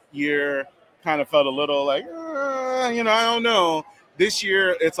 last year kind of felt a little I don't know. This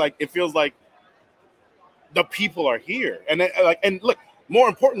year, it's it feels like the people are here. And look, more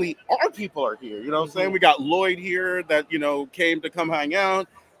importantly, our people are here. You know what I'm saying? We got Lloyd here that, came to come hang out.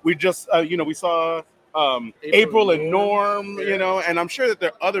 We just, we saw April and Norm, and I'm sure that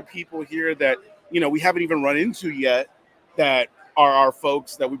there are other people here that, we haven't even run into yet that are our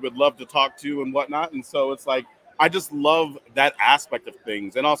folks that we would love to talk to and whatnot. And so it's I just love that aspect of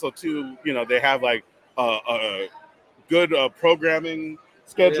things. And also, too, they have a good programming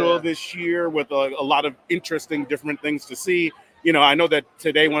schedule this year with a lot of interesting different things to see. I know that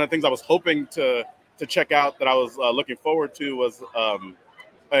today one of the things I was hoping to check out that I was looking forward to was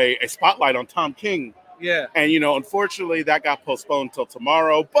a spotlight on Tom King. Yeah. And, unfortunately that got postponed till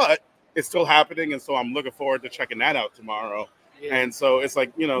tomorrow, but it's still happening. And so I'm looking forward to checking that out tomorrow. Yeah. And so it's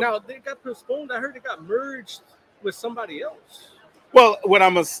Now, they got postponed. I heard it got merged with somebody else. Well,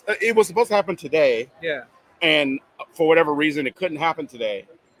 it was supposed to happen today. Yeah. And for whatever reason, it couldn't happen today.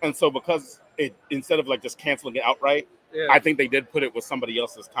 And so because it, instead of just canceling it outright, I think they did put it with somebody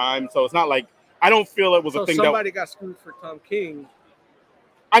else's time. So it's not I don't feel it was a thing somebody got screwed for Tom King.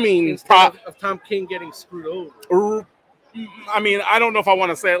 I mean, instead of Tom King getting screwed over. I mean, I don't know if I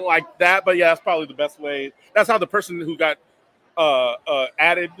want to say it like that, but yeah, that's probably the best way. That's how the person who got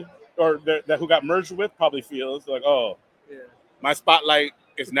added or who got merged with probably feels my spotlight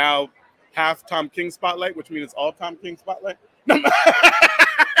is now half Tom King spotlight, which means it's all Tom King spotlight.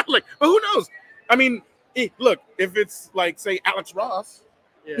 But who knows? I mean, look, if it's say Alex Ross,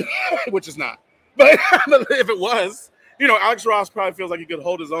 which is not, but if it was, Alex Ross probably feels like he could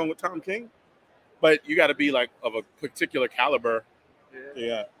hold his own with Tom King, but you got to be of a particular caliber.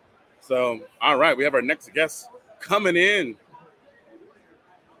 Yeah. So, all right, we have our next guest coming in.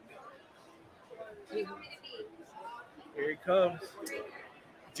 Here he comes.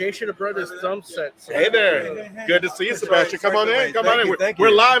 Jay should have brought his thumb set. So. Hey there. Good to see you, Sebastian. Come on in. Come on in.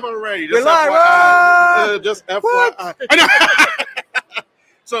 We're live already. We're live. Just FYI.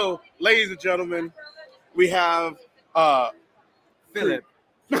 So, ladies and gentlemen, we have Philip.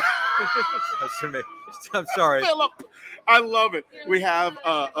 I'm sorry. Philip. I love it. We have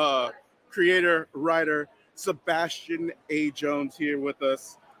creator, writer, Sebastian A. Jones here with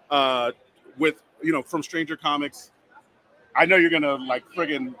us, from Stranger Comics. I know you're gonna like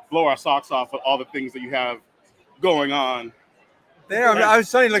friggin' blow our socks off with all the things that you have going on. There, I was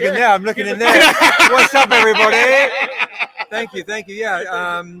suddenly looking there. I'm looking in there. What's up, everybody? Thank you.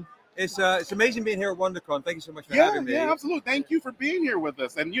 Yeah, it's amazing being here at WonderCon. Thank you so much for having me. Yeah, absolutely. Thank you for being here with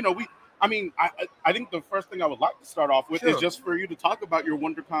us. And I think the first thing I would like to start off with is just for you to talk about your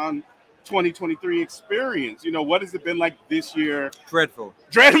WonderCon 2023 experience. What has it been like this year? Dreadful.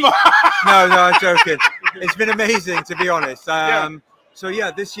 No, I'm joking. It's been amazing, to be honest. So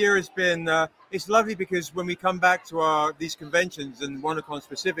this year has been. It's lovely because when we come back to these conventions, and WonderCon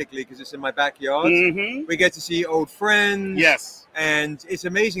specifically, because it's in my backyard, we get to see old friends. Yes. And it's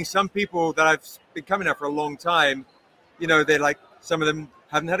amazing. Some people that I've been coming up for a long time, they're like, some of them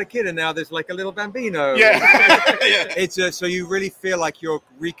haven't had a kid, and now there's like a little bambino. Yeah. It's so you really feel like you're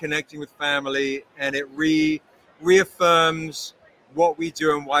reconnecting with family, and it reaffirms what we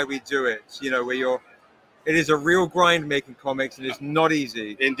do and why we do it. It is a real grind making comics, and it's not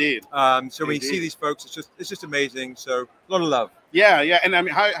easy. Indeed. So when you see these folks, it's just amazing. So a lot of love. Yeah. And I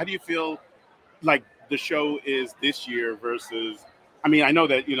mean, how do you feel like the show is this year versus? I mean, I know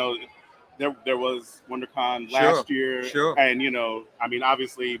that there was WonderCon last year, and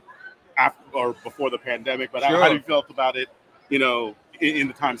obviously after or before the pandemic. But how do you feel about it? In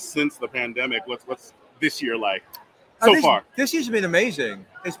the time since the pandemic, what's this year like so far? This year's been amazing.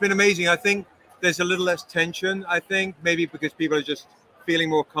 It's been amazing. I think there's a little less tension. I think maybe because people are just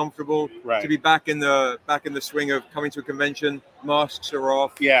feeling more comfortable to be back in the swing of coming to a convention. Masks are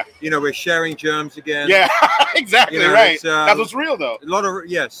off. Yeah. We're sharing germs again. Yeah, exactly right. That was real though. A lot of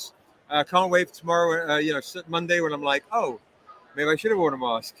yes. Can't wait for tomorrow. Monday when I'm like, oh, maybe I should have worn a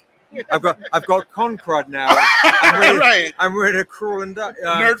mask. I've got con crud now. I'm ready to crawl and die.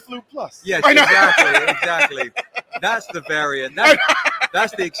 Nerd flu plus. Yes, exactly. That's the variant.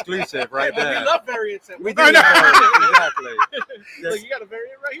 That's the exclusive right there. We love variants. We do. Exactly. Look, you got a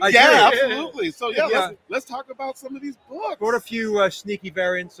variant right here. Absolutely. So let's talk about some of these books. Brought a few sneaky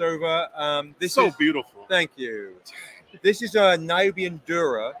variants over. This is beautiful. Thank you. This is a Niobe and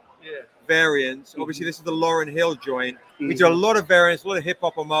Dura variant. Obviously, this is the Lauryn Hill joint. We do a lot of variants, a lot of hip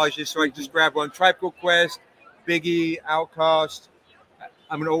hop homages. So I just grab one. Tribe Called Quest, Biggie, Outkast.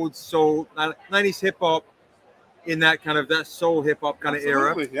 I'm an old soul 90s hip hop in that soul hip hop kind of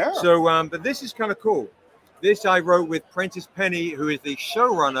era. Yeah. So, but this is kind of cool. This I wrote with Prentice Penny, who is the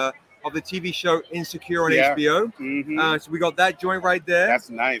showrunner of the TV show Insecure on HBO. So we got that joint right there. That's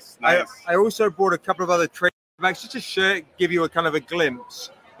nice. I also brought a couple of other trade backs just to give you a kind of a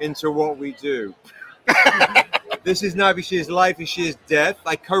glimpse into what we do. This is Niobe She Is Life and She Is Death.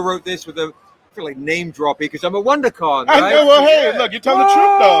 I co-wrote this with I feel like name dropping because I'm a WonderCon. Right? I know. Well, hey, look, you're telling the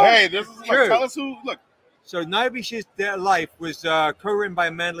truth though. Hey, this is like, tell us who. Look. So Niobe She Is Life was co-written by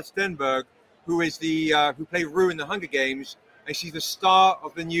Amanda Stenberg, who is who played Rue in the Hunger Games, and she's the star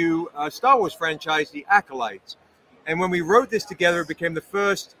of the new Star Wars franchise, The Acolyte. And when we wrote this together, it became the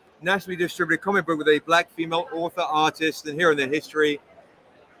first nationally distributed comic book with a black female author, artist, and here in the history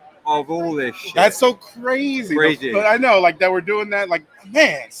of all this shit. That's so crazy. But I know, like, that we're doing that, like,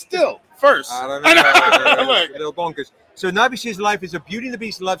 man, still, first. I don't know. A little bonkers. So Niobe She Is Life is a Beauty and the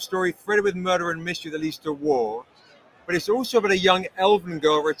Beast love story threaded with murder and mystery that leads to war. But it's also about a young elven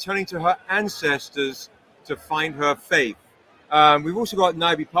girl returning to her ancestors to find her faith. We've also got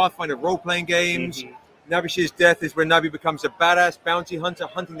Niobe Pathfinder role-playing games. Niobe She Is Death is where Niobe becomes a badass bounty hunter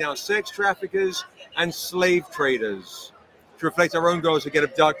hunting down sex traffickers and slave traders to reflect our own girls who get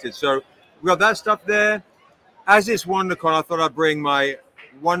abducted. So we got that stuff there. As it's WonderCon, I thought I'd bring my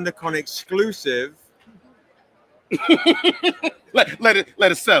WonderCon exclusive. let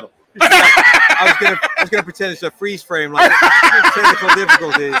it settle. I was gonna pretend it's a freeze frame, like technical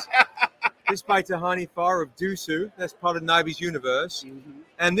difficulties. This by Tahani Farr of Dusu. That's part of Niobe's universe.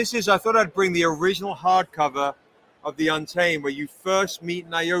 And this is, I thought I'd bring the original hardcover of The Untamed, where you first meet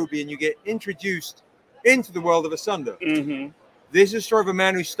Niobe and you get introduced into the world of Asunder. This is a story of a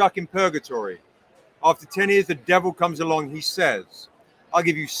man who's stuck in purgatory. After 10 years, the devil comes along. He says, I'll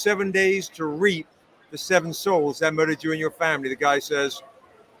give you 7 days to reap the 7 souls that murdered you and your family. The guy says,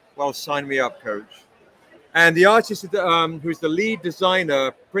 well, sign me up, coach. And the artist who's the lead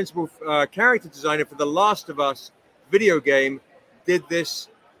designer, principal character designer for the Last of Us video game, did this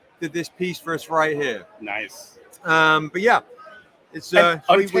piece for us right here. Nice. But yeah, it's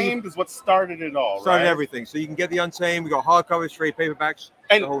Untamed is what started it all. Started everything. So you can get the Untamed. We got hardcovers, trade paperbacks,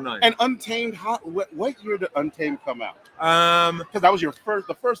 the whole nine. And Untamed, what year did Untamed come out? Because that was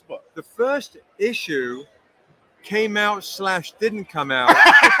the first book. The first issue came out / didn't come out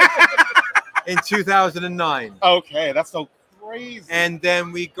in 2009. Okay, that's so crazy. And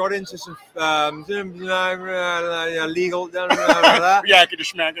then we got into some legal. Yeah, I could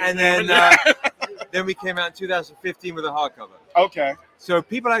just smack it. And then we came out in 2015 with a hardcover. Okay. So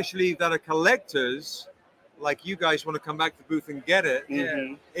people actually that are collectors, like you guys, want to come back to the booth and get it.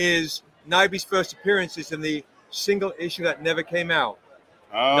 Mhm. Is Naibi's first appearances in the single issue that never came out.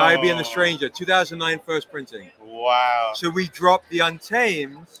 Oh. Naibi and the Stranger, 2009 first printing. Wow. So we dropped the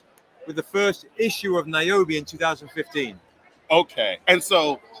Untamed with the first issue of Niobe in 2015. Okay. And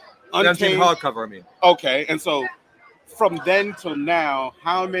so The Untamed hardcover, I mean. Okay. And so from then till now,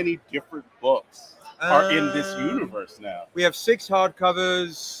 how many different books are in this universe now? We have 6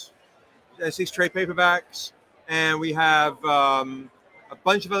 hardcovers, 6 trade paperbacks, and we have a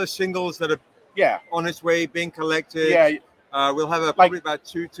bunch of other singles that are on its way being collected. Yeah. We'll have probably about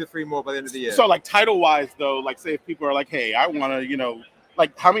 2 to 3 more by the end of the year. So, like, title-wise, though, like, say if people are like, hey, I want to,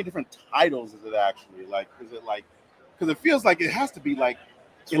 like, how many different titles is it actually? Like, is it like, because it feels like it has to be like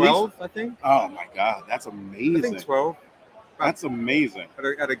 12, I think. Oh my God, that's amazing. I think 12. That's amazing.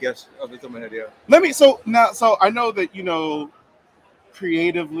 At a guess off the top of my head, yeah. So I know that,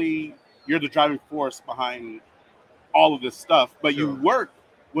 creatively, you're the driving force behind all of this stuff, but you work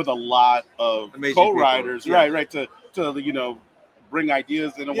with a lot of amazing co-writers, people. Yeah. right, to bring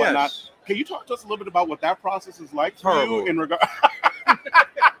ideas in and whatnot. Can you talk to us a little bit about what that process is like for you in regard?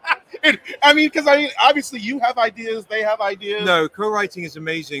 Because obviously you have ideas, they have ideas. No, co-writing is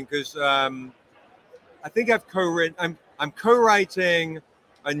amazing because I think I've co-written. I'm co-writing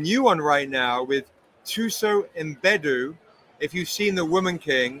a new one right now with Tuso Mbedu. If you've seen The Woman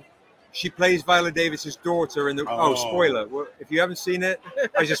King, she plays Viola Davis's daughter in the. Oh, spoiler! Well, if you haven't seen it,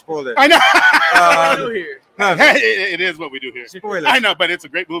 I just spoiled it. I know. Perfect. It is what we do here. Spoilers. I know, but it's a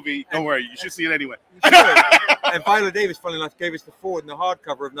great movie. Don't worry, you should see it anyway. And Viola Davis, funny enough, gave us the forward and the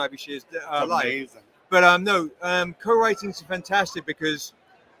hardcover of Naibi Shear's life. Amazing. But co-writing is fantastic because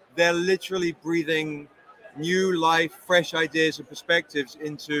they're literally breathing new life, fresh ideas and perspectives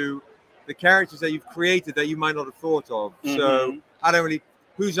into the characters that you've created that you might not have thought of. Mm-hmm. So I don't really,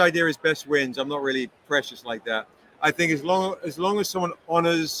 whose idea is best wins. I'm not really precious like that. I think as long as someone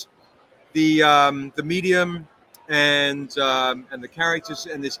honors the medium and the characters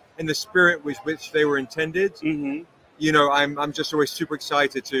and the spirit with which they were intended, mm-hmm. I'm just always super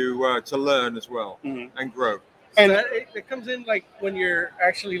excited to learn as well mm-hmm. and grow. And it comes in like when you're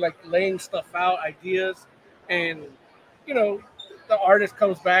actually like laying stuff out, ideas, and the artist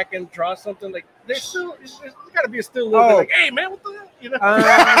comes back and draws something like there's got to be still a little bit like, hey man, what the hell? You got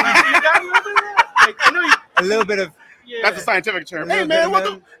a little bit of that. Like, I know a little bit of. Yeah. That's a scientific term. Hey man, what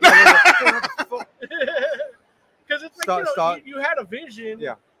the? Because it's like you had a vision,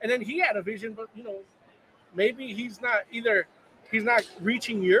 and then he had a vision, but maybe he's not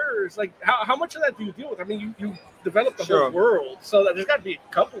reaching yours. Like how much of that do you deal with? I mean, you developed the whole world, so that there's got to be a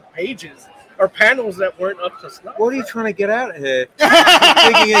couple pages or panels that weren't up to snuff. What are you trying to get out of here?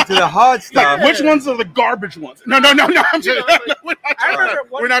 Digging into the hard stuff. Like, which ones are the garbage ones? No. I'm just.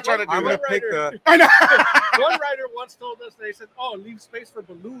 We're not trying to do I'm that. Gonna pick the. I know. One writer once told us, they said, "Oh, leave space for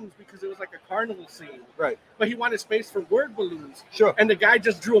balloons because it was like a carnival scene." Right. But he wanted space for word balloons. Sure. And the guy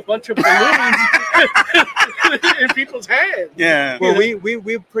just drew a bunch of balloons in people's hands. Yeah. Well,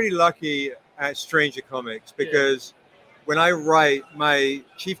 we're pretty lucky at Stranger Comics because when I write, my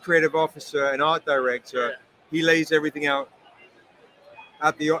chief creative officer and art director, he lays everything out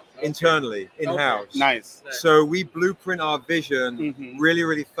internally, in-house. Nice. So we blueprint our vision really,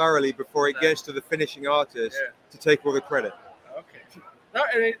 really thoroughly before it gets to the finishing artist to take all the credit. Okay. No,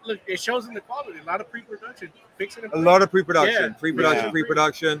 and it shows in the quality. A lot of pre-production. A lot of pre-production. Yeah.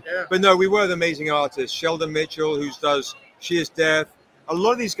 Pre-production. Yeah. But no, we were the amazing artists. Sheldon Mitchell, who does She Is Death. A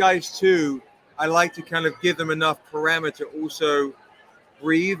lot of these guys, too, I like to kind of give them enough parameter to also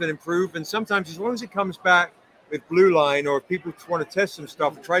breathe and improve. And sometimes, as long as it comes back with Blue Line, or if people want to test some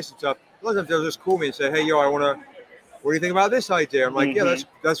stuff and try some stuff, a lot of times they'll just call me and say, hey, what do you think about this idea? I'm like, yeah,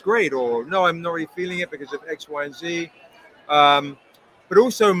 that's great. Or no, I'm not really feeling it because of X, Y, and Z. But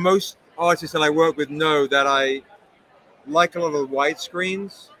also most artists that I work with know that I like a lot of the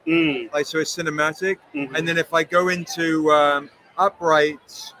widescreens. Like, so it's cinematic. And then if I go into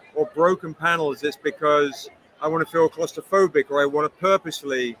uprights or broken panels, it's because I want to feel claustrophobic, or I want to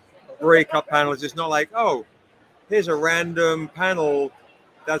purposely break up panels. It's not like, oh, here's a random panel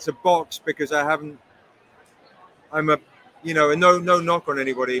that's a box because and no knock on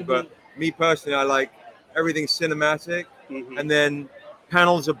anybody, but me personally, I like everything cinematic, and then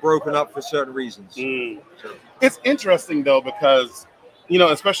panels are broken up for certain reasons. So. It's interesting though, because,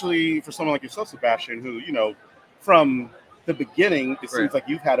 especially for someone like yourself, Sebastian, who, from the beginning, it seems like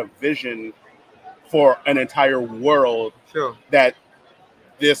you've had a vision for an entire world Sure. that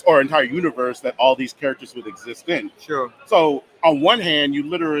this or entire universe that all these characters would exist in. Sure. So on one hand, you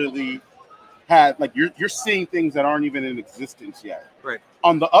literally had like you're seeing things that aren't even in existence yet. Right.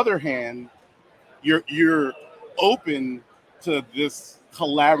 On the other hand, you're open to this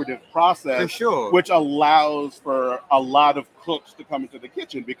collaborative process, For sure. which allows for a lot of cooks to come into the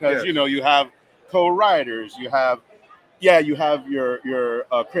kitchen because Yes. you know you have co-writers, you have your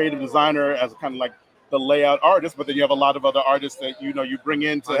creative designer as kind of like the layout artist, but then you have a lot of other artists that you bring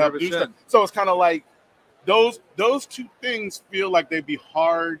in to help do 100%. stuff. So it's kind of like those two things feel like they'd be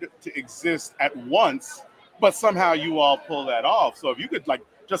hard to exist at once, but somehow you all pull that off. So if you could like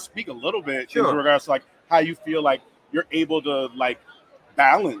just speak a little bit in regards to like how you feel like you're able to like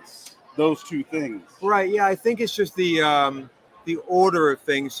balance those two things. Right. Yeah. I think it's just the order of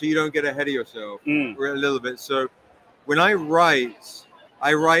things, so you don't get ahead of yourself a little bit. So when I write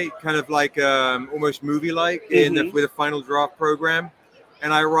kind of like almost movie-like with a final draft program,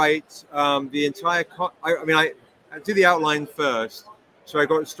 and I write the entire. I do the outline first, so I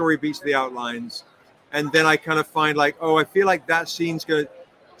got story beats of the outlines, and then I kind of find like, oh, I feel like that scene's going to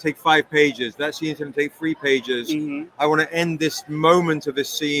take 5 pages. That scene's going to take 3 pages. I want to end this moment of this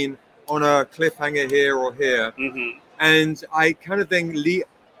scene on a cliffhanger here or here, and I kind of then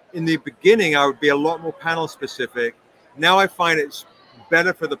in the beginning I would be a lot more panel specific. Now I find it's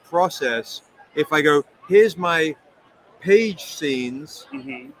better for the process if I go, here's my page scenes,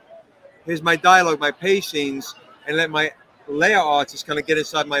 here's my dialogue, my page scenes, and let my layout artist kind of get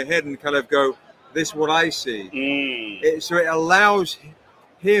inside my head and kind of go, this is what I see. So it allows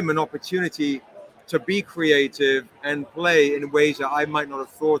him an opportunity to be creative and play in ways that I might not have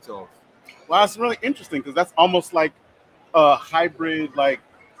thought of. Well, that's really interesting because that's almost like a hybrid, like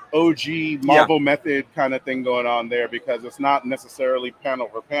OG Marvel method kind of thing going on there, because it's not necessarily panel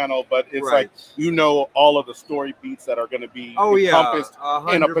for panel, but it's like all of the story beats that are going to be encompassed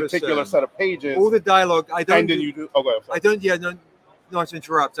in a particular set of pages. All the dialogue I don't. And then you do. Oh, go ahead, I don't. Yeah, no, not to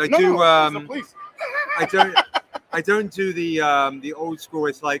interrupt. I please. I don't do the old school.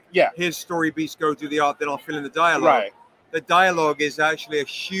 It's like here's story beats, go do the art, then I'll fill in the dialogue. Right. The dialogue is actually a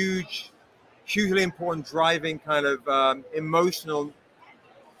hugely important driving kind of emotional,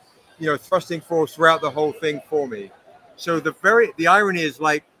 thrusting force throughout the whole thing for me. So the irony is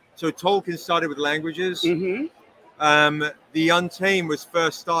like, so Tolkien started with languages. The Untamed was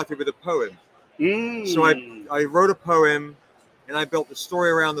first started with a poem. So I wrote a poem, and I built the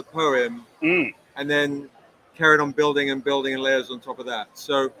story around the poem, and then carried on building and layers on top of that.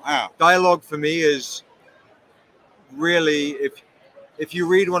 So dialogue for me is really, if you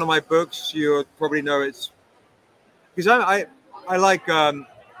read one of my books, you'll probably know it's because I like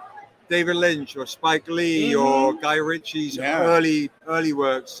David Lynch or Spike Lee or Guy Ritchie's early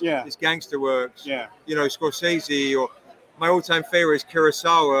works, his gangster works, Scorsese, or my all-time favorite is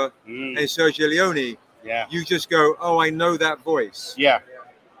Kurosawa and Sergio Leone. You just go, oh, I know that voice.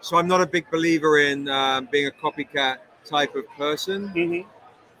 So I'm not a big believer in being a copycat type of person.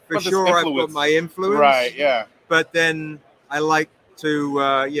 For sure, I've got my influence. Right, But then I like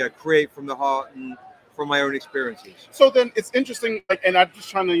to create from the heart and from my own experiences. So then it's interesting, and I'm just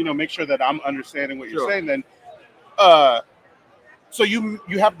trying to make sure that I'm understanding what you're saying. Then, so you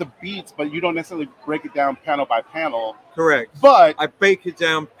have the beats, but you don't necessarily break it down panel by panel. Correct. But I break it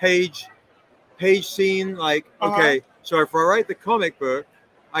down page scene. Like okay, so if I write the comic book,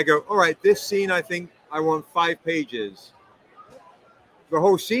 I go, all right, this scene I think I want 5 pages. The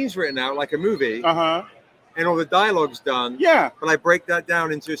whole scene's written out like a movie. And all the dialogue's done. But I break that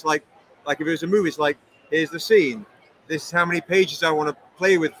down into it's like if it was a movie, it's like, here's the scene. This is how many pages I want to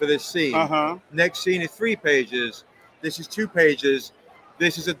play with for this scene. Next scene is 3 pages. This is 2 pages.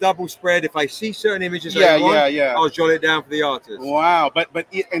 This is a double spread. If I see certain images I'll jot it down for the artist. Wow. But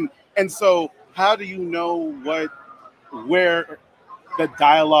and so how do you know where the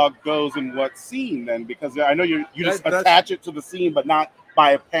dialogue goes in what scene then? Because I know you just attach it to the scene, but not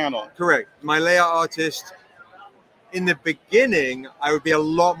by a panel. Correct. My layout artist, in the beginning, I would be a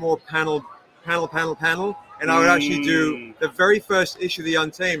lot more panel, and I would actually do the very first issue of The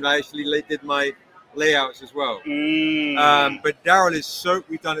Untamed. I actually did my layouts as well. But Daryl is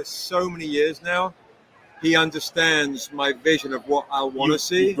we've done it so many years now. He understands my vision of what I want to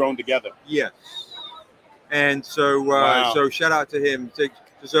see. You've grown together. Yes. And so, so shout out to him. He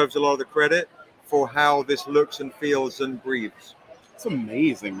deserves a lot of the credit for how this looks and feels and breathes. It's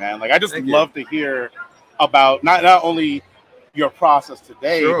amazing, man. Like I just love to hear about not only your process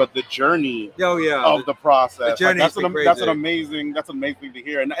today, but the journey of the process. The journey that's an amazing thing to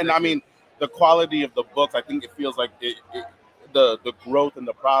hear. And I mean, the quality of the books, I think it feels like the growth and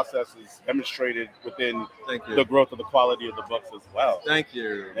the process is demonstrated within Thank you. the growth of the quality of the books as well. Thank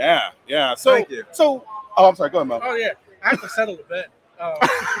you. Yeah. So, Thank you. So, oh, I'm sorry. Go ahead, Mo. Oh yeah, I have to settle the bet.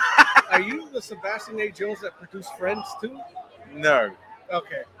 Are you the Sebastian A. Jones that produced Friends too? No.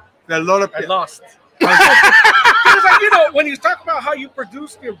 Okay, A lot of I lost. Because like, you know, when you talk about how you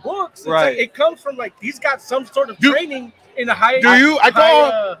produce your books, it's Right. like it comes from like he's got some sort of training in a high.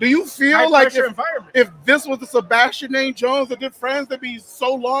 Do you feel high like pressure environment? if this was the Sebastian A. Jones that did Friends, that'd be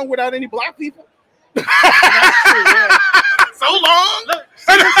so long without any black people? That's true, yeah. So long? Look,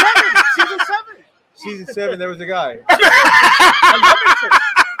 season 7. Season 7, there was a guy.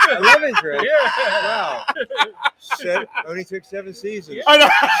 A love interest. Yeah. Wow. Only took 7 seasons. I know.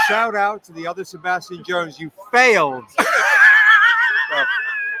 Shout out to the other Sebastian Jones. You failed.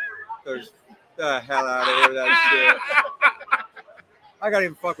 The hell out of here with that shit. I can't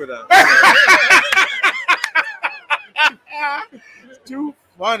even fuck with that. It's too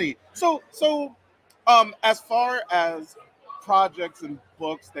funny. So, as far as projects and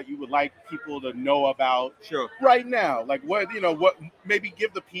books that you would like people to know about, Sure. right now, like what maybe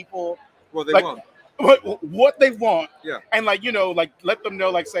give the people What they like, want. what they want, Yeah. and like let them know,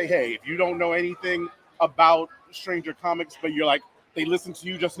 like say, hey, if you don't know anything about Stranger Comics, but you're like they listen to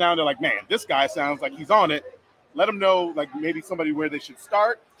you just now, and they're like, man, this guy sounds like he's on it. Let them know, like maybe somebody where they should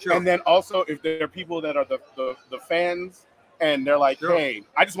start, Sure. and then also if there are people that are the fans. And they're like, Sure. hey,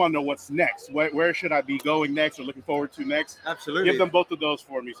 I just want to know what's next. Where should I be going next or looking forward to next? Absolutely. Give them both of those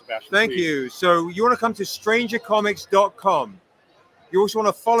for me, Sebastian. Thank please. you. So you want to come to strangercomics.com. You also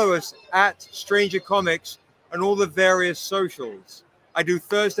want to follow us at Stranger Comics on all the various socials. I do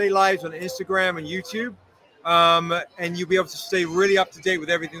Thursday lives on Instagram and YouTube. And you'll be able to stay really up to date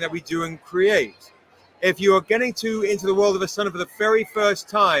with everything that we do and create. If you are getting into the world of Asunder for the very first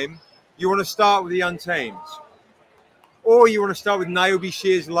time, you want to start with the Untamed. Or you want to start with Niobe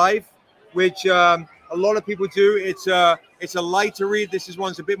Shear's Life, which a lot of people do. It's a lighter read. This is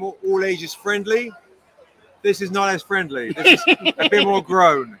one's a bit more all ages friendly. This is not as friendly. This is a bit more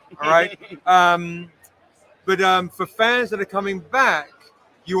grown. All right. But for fans that are coming back,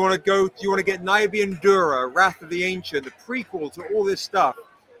 you want to get Niobe Endura, Wrath of the Ancient, the prequel to all this stuff.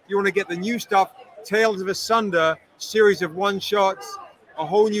 You want to get the new stuff, Tales of Asunder, series of one shots, a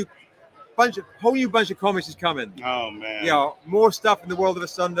whole new bunch of comics is coming. Oh man. Yeah, more stuff in the world of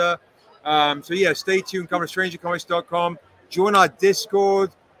Asunder. So yeah, stay tuned. Come to strangercomics.com. Join our Discord.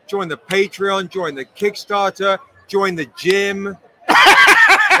 Join the Patreon. Join the Kickstarter. Join the gym.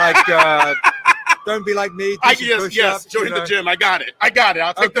 Don't be like me. Yes. Join the gym. I got it.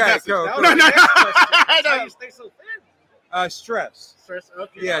 I'll take the message. Cool. No. How you stay so thin? Stress. Stress.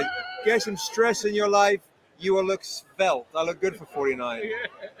 Okay. Yeah, get some stress in your life. You will look svelte. I look good for 49.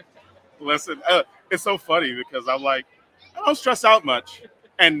 Listen, it's so funny because I'm like, I don't stress out much,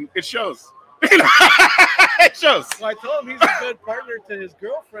 and it shows. It shows. Well, I told him he's a good partner to his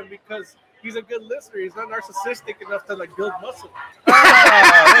girlfriend because he's a good listener. He's not narcissistic enough to like build muscle.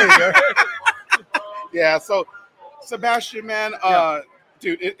 There you go. Yeah. So, Sebastian, man,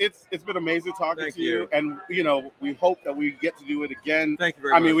 dude, it's been amazing talking Thank to you, you. and we hope that we get to do it again. Thank you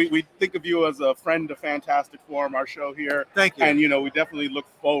very much. I mean, we think of you as a friend to Fantastic Forum, our show here. Thank you. And we definitely look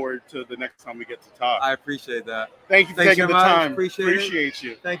forward to the next time we get to talk. I appreciate that. Thank you for Thanks taking so the much. time. Appreciate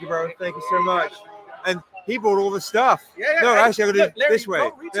you. Thank you, bro. Thank you so much. And he bought all the stuff. Yeah. No, actually, I'm going to Look, do Larry, this way.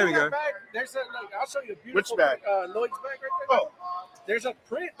 go reach There we in that go. Bag. There's I'll show you a beautiful Which bag? Lloyd's bag right there. Oh. There's a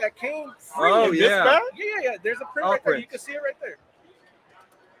print that came free. Oh, in this yeah. bag? Yeah. There's a print All right there. You prints. can see it right there.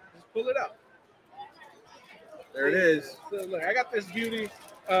 Just pull it out. There it is. So, look, I got this beauty.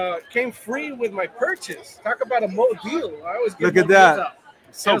 Came free with my purchase. Talk about a deal. I always give Look at deals that. out.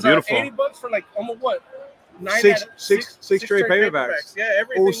 So It was, beautiful. $80 for like almost what? Six straight paperbacks. Yeah,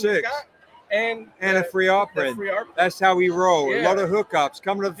 everything All we 6. got. And A free art the print. free art print. That's how we roll. A Yeah. lot of hookups.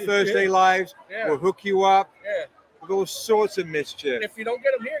 Come to the Thursday lives. Yeah. We'll hook you up Yeah. with all sorts of And mischief. if you don't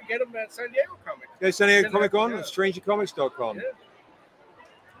get them here, get them at San Diego Comic. Go to San Diego Yeah. Comic Con Yeah. at strangercomics.com. Yeah.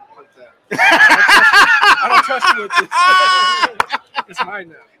 I don't trust you with this. It's mine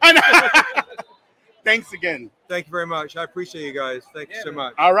now. I know. Thanks again. Thank you very much. I appreciate you guys. Thank you Yeah, so man.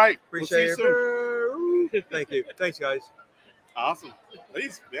 much. All right. Appreciate We'll see you soon. it. Thank you. Thanks, guys. Awesome.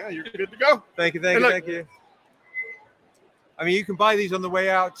 Please, yeah, you're good to go. Thank you. Hey, look. Thank you. I mean, you can buy these on the way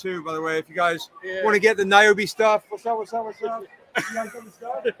out too, by the way, if you guys Yeah. want to get the Niobe stuff. What's up? You guys got the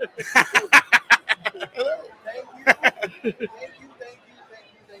stuff?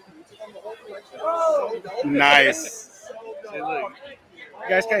 Nice. Hey, look, you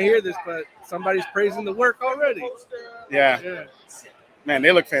guys can't hear this, but somebody's praising the work already. Yeah. Yeah. Man,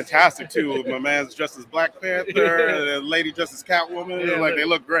 they look fantastic too. My man's dressed as Black Panther, and the lady dressed as Catwoman. Yeah, Like they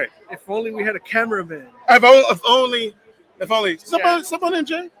look great. If only we had a cameraman. If only. Someone in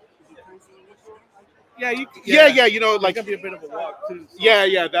Jay. Yeah, Yeah. You know, like gonna be a bit of a walk too. So.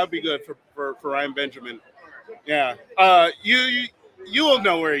 Yeah, that'd be good for Ryan Benjamin. Yeah. You will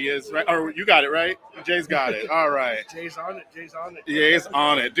know where he is, right? Or you got it, right? Jay's got it. All right. Jay's on it. Jay's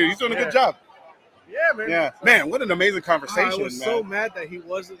on it, dude. He's doing a good job. Yeah, man. Yeah, man. What an amazing conversation. I was so mad that he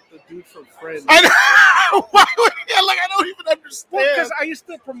wasn't the dude from Friends. I know. Why would he? Like, I don't even understand. Well, because I used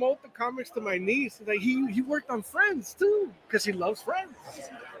to promote the comics to my niece. Like he worked on Friends too, because he loves Friends.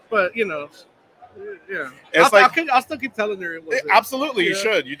 But you know, yeah. I'll still keep telling her it was. Absolutely, you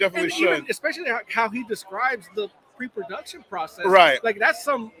should. You definitely should. Even, especially how he describes the pre-production process. Right. Like that's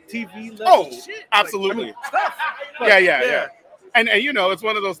some TV level shit. Absolutely. Like, stuff. But, yeah. And you know, it's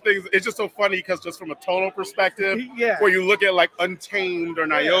one of those things. It's just so funny because just from a tonal perspective, where you look at like Untamed or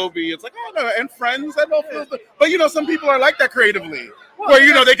Niobe, it's like, oh no, and Friends. I know, but you know, some people are like that creatively, where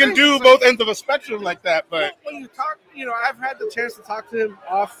you know they can do both ends of a spectrum like that. But when you talk, you know, I've had the chance to talk to him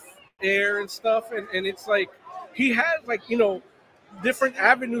off air and stuff, and it's like he has like, you know, different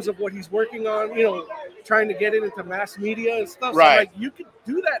avenues of what he's working on, you know, trying to get it into mass media and stuff. Right. So like you could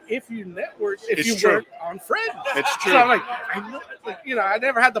do that if you network, if you work on Friends. It's true. So I'm like, I know, like, you know, I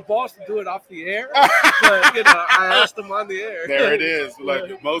never had the balls to do it off the air, but you know, I asked him on the air. There it is,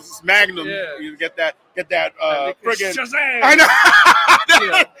 like Moses Magnum. You get that friggin' Shazam! I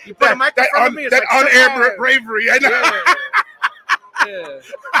know. You put a microphone in front of me, it's that like on-air bravery. I know. Yeah.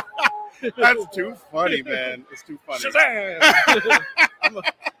 That's too funny, man. It's too funny. Shazam!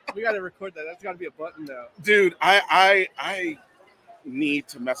 We got to record that. That's got to be a button now. Dude, I need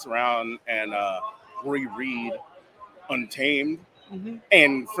to mess around and reread Untamed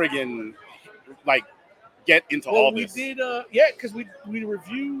and friggin' like get into all this. We did, because we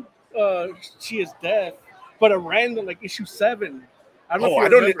reviewed She Is Death, but a random like issue 7. I don't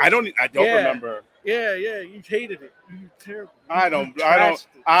remember. Yeah, you hated it. You terrible. I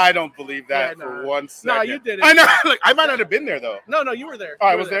don't believe that for 1 second. No, you did it. I know. Like, I might not have been there though. No, you were there. Oh,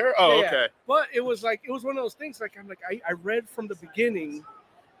 I was there. Oh, okay. But it was one of those things. Like I read from the beginning,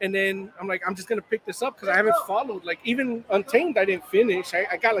 and then I'm like, I'm just gonna pick this up because I haven't followed. Like even Untamed, I didn't finish.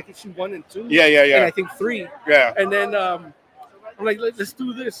 I got like issue 1 and 2. Yeah. And I think 3. Yeah. And then I'm like, let's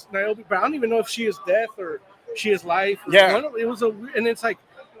do this, Niobe. But I don't even know if She Is Death or She Is Life. It was and it's like.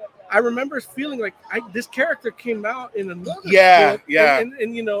 I remember feeling like this character came out in another book,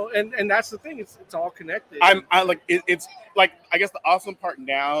 and you know, and that's the thing. It's all connected. It's like I guess the awesome part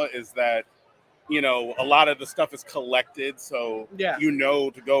now is that you know a lot of the stuff is collected, so you know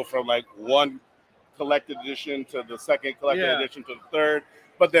to go from like one collected edition to the second collected edition to the third.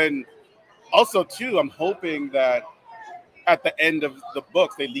 But then also too, I'm hoping that at the end of the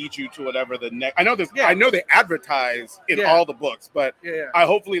books they lead you to whatever the next. I know they advertise in all the books, but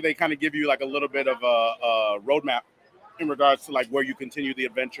hopefully they kind of give you like a little bit of a roadmap in regards to like where you continue the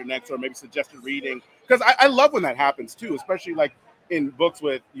adventure next, or maybe suggested reading. Because I love when that happens too, especially like in books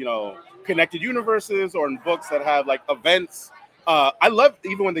with, you know, connected universes or in books that have like events. I love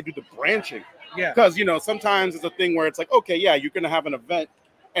even when they do the branching. Yeah. Because, you know, sometimes it's a thing where it's like, okay, yeah, you're going to have an event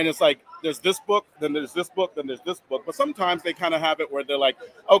and it's like, there's this book, then there's this book, then there's this book. But sometimes they kind of have it where they're like,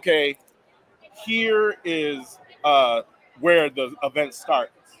 okay, here is where the event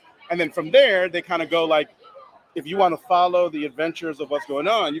starts. And then from there, they kind of go like, if you want to follow the adventures of what's going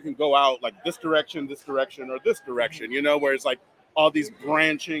on, you can go out like this direction, or this direction, you know, where it's like all these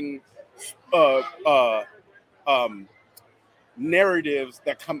branching narratives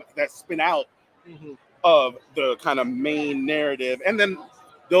that spin out of the kind of main narrative. And then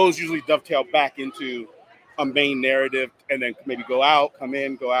those usually dovetail back into a main narrative and then maybe go out, come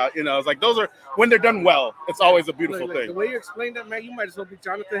in, go out. You know, it's like those are, when they're done well, it's always a beautiful thing. The way you explained that, man, you might as well be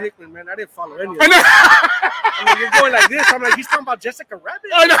Jonathan Hickman, man. I didn't follow any of that. I mean, you're going like this. I'm like, he's talking about Jessica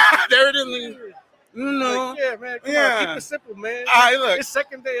Rabbit? I know. There it is. No. Like, yeah, man. Come on, keep it simple, man. Look. It's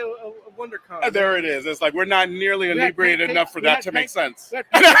second day of WonderCon. There it is. It's like we're not nearly inebriated enough for that to make sense.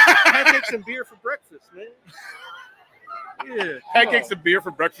 Pancakes and beer for breakfast, man. Yeah. Pancakes and beer for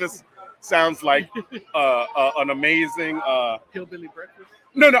breakfast sounds like an amazing hillbilly breakfast.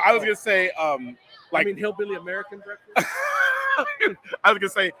 No, I was gonna say like hillbilly American breakfast. I was gonna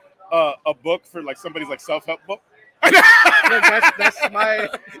say a book for like somebody's like self-help book. That's my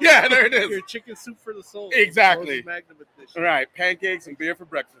there it is. Your chicken soup for the soul. Exactly. Right, pancakes and beer for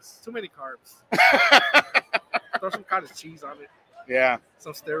breakfast. Too many carbs. Throw some kind of cheese on it. Yeah.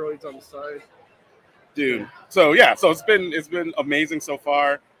 Some steroids on the side. Dude. So it's been amazing so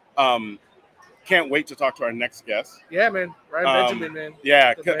far. can't wait to talk to our next guest. Yeah, man. Ryan Benjamin, man.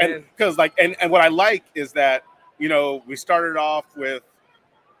 Yeah, The man. because and what I like is that we started off with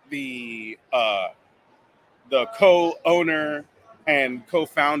the co-owner and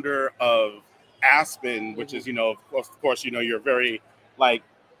co-founder of Aspen, which is of course you're very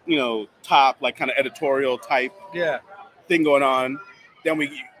top kind of editorial type thing going on. Then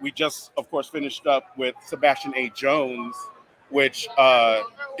we just of course finished up with Sebastian A. Jones, which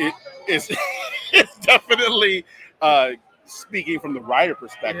it is it's definitely speaking from the writer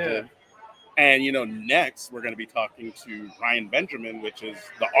perspective. And next we're going to be talking to Ryan Benjamin, which is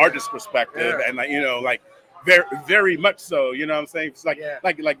the artist perspective, and very very much so. You know what I'm saying? It's like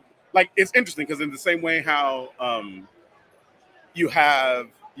it's interesting because in the same way how you have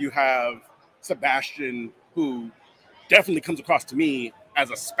Sebastian, who definitely comes across to me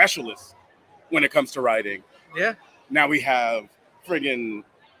as a specialist when it comes to writing. Yeah. Now we have friggin'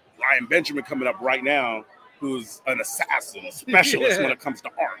 Ryan Benjamin coming up right now, who's an assassin, a specialist when it comes to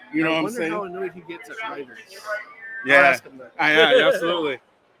art. You know what I'm saying? I wonder how annoyed he gets at writers. Yeah, I'll ask him that. Absolutely.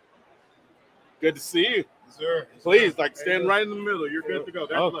 Good to see you. Sir. Please, stand right in the middle. You're good to go.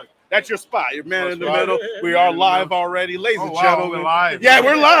 That's your spot. You're man in the middle. We are live already, ladies and gentlemen. We're live. Yeah,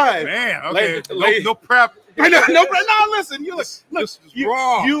 we're live. Man, okay. No prep. I know, no, listen. You look,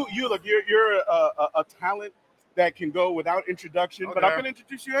 raw. you look. You're a talent that can go without introduction, but I'm going to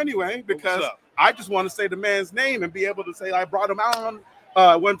introduce you anyway because I just want to say the man's name and be able to say I brought him out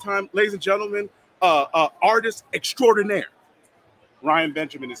on one time, ladies and gentlemen. Artist extraordinaire, Ryan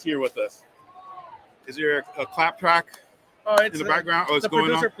Benjamin is here with us. Is there a clap track It's in the background? Oh, it's the going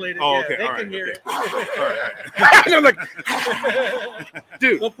producer on? played it. Oh, Yeah, okay. they All can right. hear Okay. it. All right. And I'm like,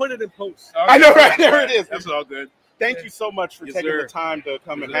 dude, We'll put it in post. I know, right? There it is. That's all good. Thank you so much for Yes, taking sir. the time to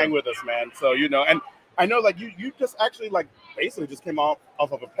come Yes, and sir. hang with us, man. So, and I know you just actually basically just came off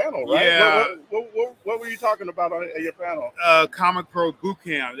of a panel, right? Yeah. What were you talking about at your panel? Comic Pro Boot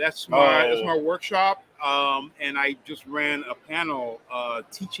Camp. That's my workshop. And I just ran a panel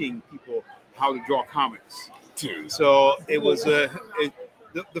teaching people how to draw comics. Dude. So it was the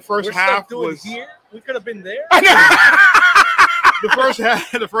first We're half stuck doing was here. We could have been there.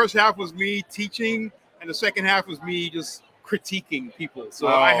 the first half was me teaching, and the second half was me just critiquing people. So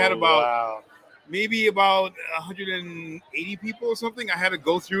I had maybe about 180 people or something. I had to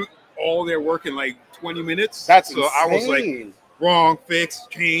go through all their work in 20 minutes. That's so insane. I was like, wrong, fix,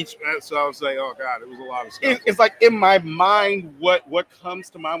 change. So I was like, oh God, it was a lot of stuff. It's like in my mind, what comes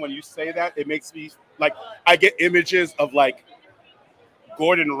to mind when you say that, it makes me I get images of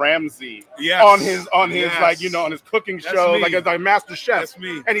Gordon Ramsay on his on his cooking show, me. as Master Chef. That's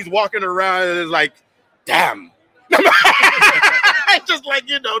me. And he's walking around and it's like, damn. just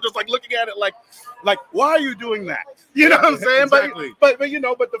looking at it why are you doing that? You know what I'm saying? Exactly. But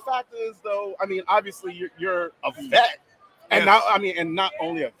the fact is though, I mean, obviously you're a vet. And now, and not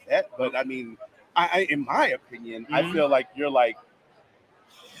only a vet, but I mean, I in my opinion, I feel like you're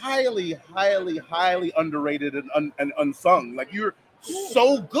highly, highly, highly underrated and unsung. You're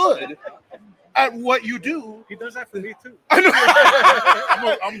so good at what you do. He does that for me too. I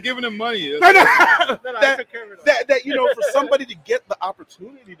know. I'm giving him money. I know. I took care of it. That for somebody to get the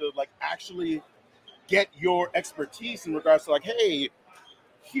opportunity to actually get your expertise in regards to hey,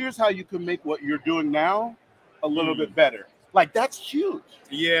 here's how you can make what you're doing now a little bit better. That's huge.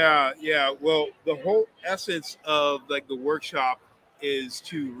 Yeah. Well, the whole essence of the workshop is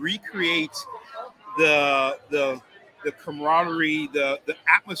to recreate the camaraderie, the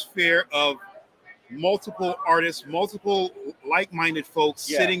atmosphere of multiple artists, multiple like-minded folks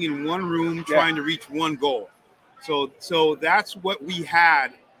sitting in one room trying to reach one goal. So that's what we had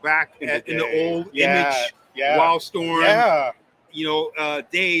back in the old Image Wildstorm. Yeah.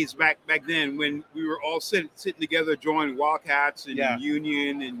 Days back then when we were all sitting together, drawing Wildcats and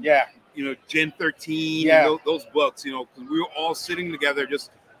Union and Gen 13 and those books. Because we were all sitting together,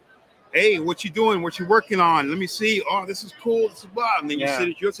 just hey, what you doing? What you working on? Let me see. Oh, this is cool. This is blah. And then you sit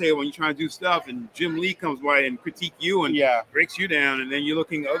at your table and you're trying to do stuff, and Jim Lee comes by and critique you and breaks you down, and then you're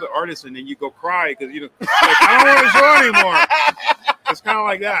looking at other artists, and then you go cry because I don't want to draw anymore. It's kind of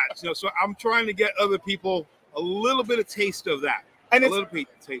like that. So I'm trying to get other people a little bit of taste of that. And a little bit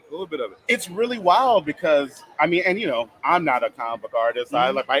of it. It's really wild because I'm not a comic book artist.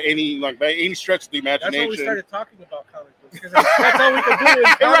 I by any stretch of the imagination. That's why we started talking about comic books. Because that's all we can do.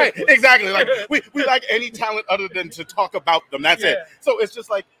 Right, exactly. We like any talent other than to talk about them. That's it. So it's just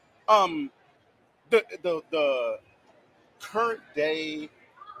the current day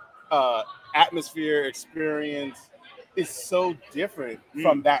atmosphere experience is so different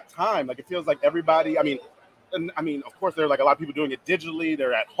from that time. It feels like everybody. I mean, and I mean, of course, there are like a lot of people doing it digitally.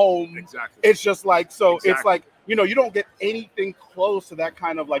 They're at home. Exactly. It's just like, so Exactly. it's like, you know, you don't get anything close to that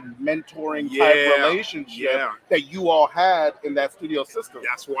kind of like mentoring type relationship that you all had in that studio system.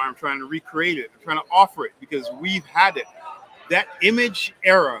 That's why I'm trying to recreate it. I'm trying to offer it because we've had it. That image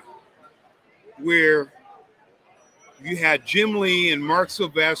era where you had Jim Lee and Mark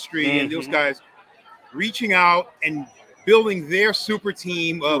Silvestri and those guys reaching out and building their super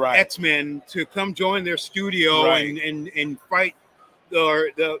team of X-Men to come join their studio and fight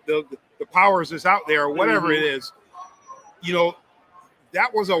the powers that's out there or whatever it is. You know,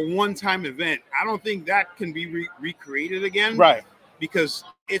 that was a one-time event. I don't think that can be recreated again. Right. Because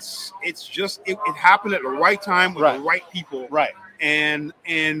it's just it happened at the right time with the right people. Right. And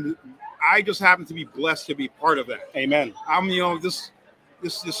I just happen to be blessed to be part of that. Amen. I'm, you know, this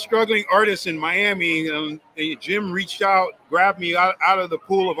struggling artist in Miami, and Jim reached out, grabbed me out of the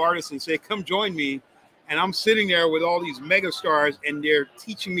pool of artists and said, come join me. And I'm sitting there with all these mega stars, and they're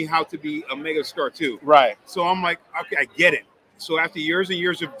teaching me how to be a mega star too. Right. So I'm like, okay, I get it. So after years and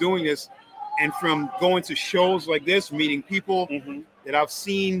years of doing this, and from going to shows like this, meeting people that I've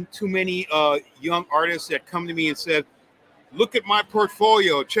seen too many young artists that come to me and said, look at my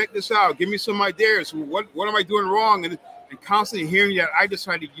portfolio, check this out, give me some ideas. What am I doing wrong? And constantly hearing that, I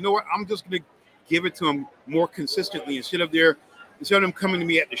decided, you know what, I'm just going to give it to them more consistently. Instead of them coming to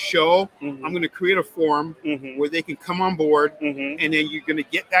me at the show, I'm going to create a forum where they can come on board, and then you're going to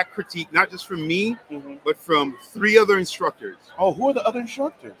get that critique, not just from me, but from 3 other instructors. Oh, who are the other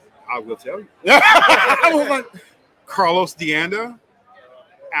instructors? I will tell you. Carlos Deanda,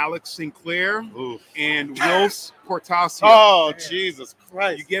 Alex Sinclair, and Wills Portasio. Oh, Jesus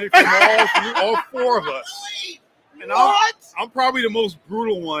Christ. You get it from all 4 of us. And I'm probably the most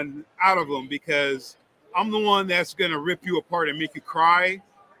brutal one out of them because I'm the one that's going to rip you apart and make you cry.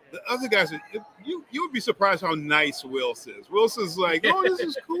 The other guys, you would be surprised how nice Wills is. Wills is like, oh, this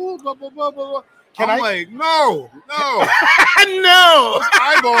is cool, blah, blah, blah, blah, blah. Like, no. No. Those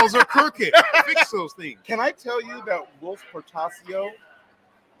eyeballs are crooked. Fix those things. Can I tell you that Wills Portasio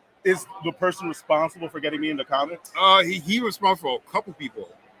is the person responsible for getting me into comics? He responsible for a couple people.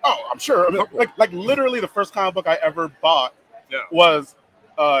 Oh, I'm sure. I mean, like literally the first comic book I ever bought was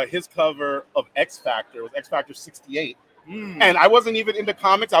his cover of X Factor. It was X Factor 68. And I wasn't even into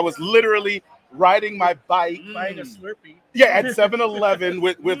comics. I was literally riding my bike. Buying a Slurpee. Yeah, at 7-Eleven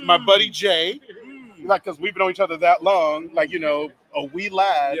with my buddy Jay. Like, because we've known each other that long. Like, you know, a wee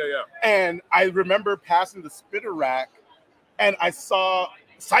lad. And I remember passing the spitter rack and I saw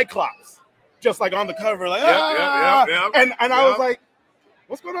Cyclops just like on the cover. Like, And I was like,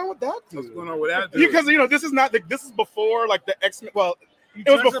 what's going on with that dude? What's going on with that dude? Because, you know, this is before like the X-Men. Well,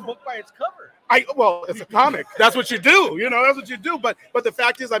 it was a book by its cover. It's a comic. That's what you do. You know, that's what you do. But the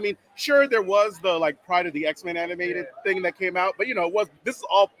fact is, I mean, sure, there was the like Pride of the X-Men animated thing that came out, but you know, this is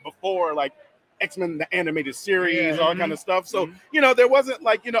all before like X-Men the animated series, all kind of stuff. So you know, there wasn't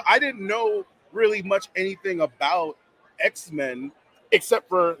like, you know, I didn't know really much anything about X-Men except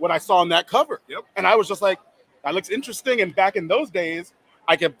for what I saw on that cover. And I was just like, that looks interesting. And back in those days,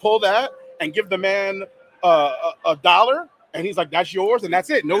 I could pull that and give the man $1. And he's like, that's yours, and that's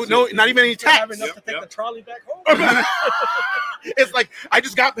it. No, not even any tax. Have enough to take the trolley back home. It's like I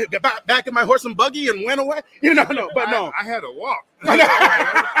just got back in my horse and buggy and went away. You know, I had to walk.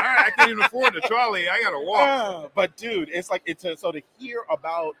 I can't even afford the trolley. I got to walk. But dude, it's like so to hear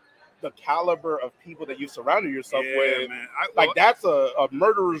about the caliber of people that you surrounded yourself with, man. That's a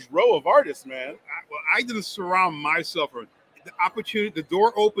murderer's row of artists, man. I didn't surround myself with. The opportunity, the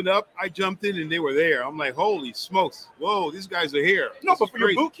door opened up, I jumped in and they were there. I'm like, holy smokes. Whoa, these guys are here. No, but for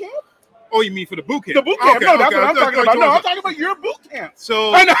your boot camp? Oh, you mean for the boot camp? The boot camp. No, that's what I'm talking about. No, I'm talking about your boot camp.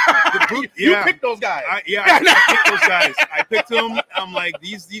 So you picked those guys. I picked those guys. I picked them. I'm like,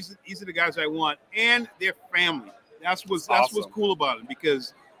 these are the guys I want. And they're family. That's what's cool about them,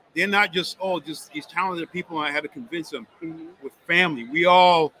 because they're not just these talented people and I had to convince them. With family.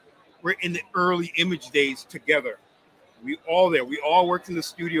 We're in the early image days together. We all worked in the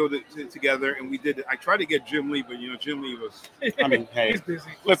studio together, and we did it. I tried to get Jim Lee, but you know, Jim Lee was. I mean, hey, he's busy.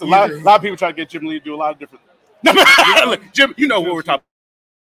 Listen, a lot of people try to get Jim Lee to do a lot of different. Look, Jim, you know what we're talking.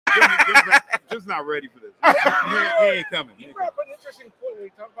 Jim's not ready for this. He ain't coming. You brought up an interesting point when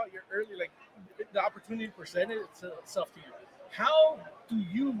you talk about your early, like the opportunity presented itself to you. How do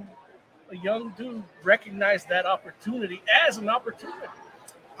you, a young dude, recognize that opportunity as an opportunity?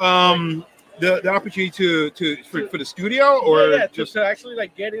 The opportunity for the studio, or just to actually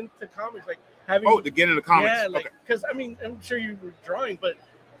like get into comics, like having to get into comics. Yeah, like because I mean, I'm sure you were drawing, but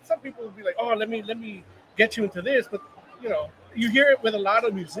some people would be like, oh, let me get you into this, but you know, you hear it with a lot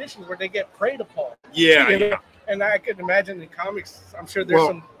of musicians where they get preyed upon. Yeah, You know? yeah. And I can imagine in comics, I'm sure there's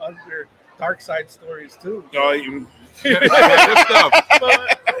some other dark side stories too. Oh, you, Good stuff.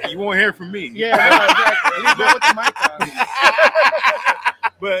 But, You won't hear from me. yeah, no, exactly. At least not with the mic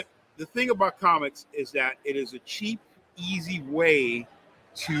on. But the thing about comics is that it is a cheap, easy way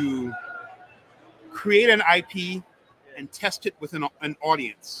to create an IP and test it with an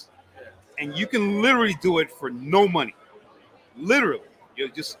audience. And you can literally do it for no money. Literally. You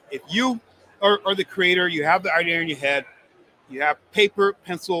just, if you are the creator, you have the idea in your head, you have paper,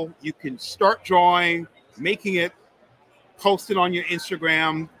 pencil, you can start drawing, making it, post it on your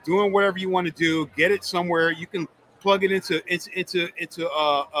Instagram, doing whatever you want to do, get it somewhere. You can plug it into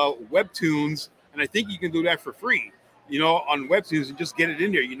Webtoons, and I think you can do that for free, you know, on Webtoons, and just get it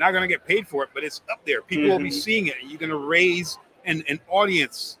in there. You're not going to get paid for it, but it's up there. People will be seeing it, and you're going to raise an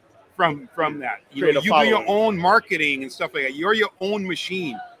audience from that. You know, you do your own marketing and stuff like that. You're your own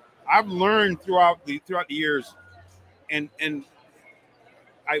machine. I've learned throughout the years, and I'm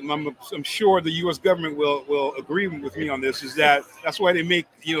sure the U.S. government will agree with me on this. Is that's why they make,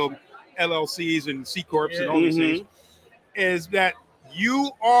 you know, LLCs and C corps and all these things. Is that you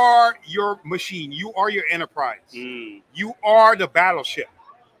are your machine, you are your enterprise, you are the battleship,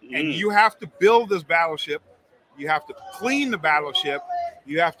 and you have to build this battleship. You have to clean the battleship.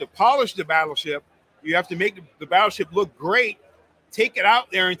 You have to polish the battleship. You have to make the battleship look great. Take it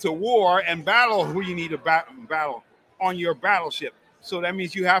out there into war and battle who you need to battle on your battleship. So that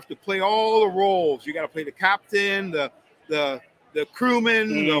means you have to play all the roles. You got to play the captain, the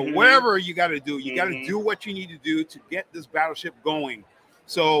crewman, the whatever you got to do. You got to do what you need to do to get this battleship going.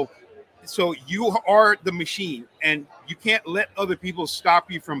 So you are the machine, and you can't let other people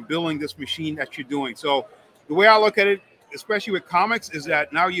stop you from building this machine that you're doing. So the way I look at it, especially with comics, is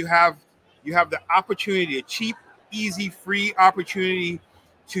that now you have the opportunity, a cheap, easy, free opportunity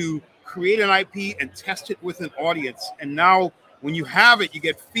to create an IP and test it with an audience. And now when you have it, you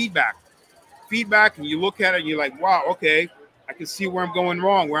get feedback, and you look at it and you're like, wow, okay, I can see where I'm going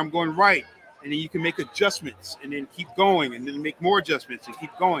wrong, where I'm going right. And then you can make adjustments and then keep going and then make more adjustments and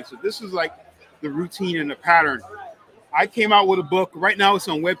keep going. So this is like the routine and the pattern. I came out with a book. Right now it's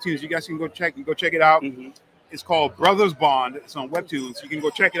on Webtoons. You guys can go check it out. It's called Brothers Bond. It's on Webtoons. You can go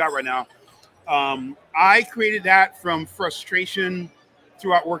check it out right now. I created that from frustration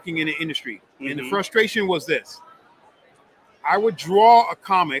throughout working in the industry. And the frustration was this. I would draw a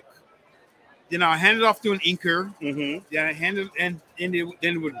comic, then I'll hand it off to an inker, then I hand it, then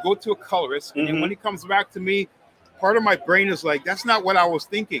it would go to a colorist, and then when it comes back to me, part of my brain is like, that's not what I was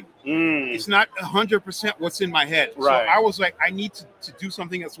thinking. It's not 100% what's in my head. Right. So I was like, I need to do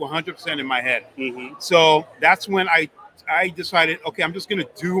something that's 100% in my head. So that's when I decided, okay, I'm just going to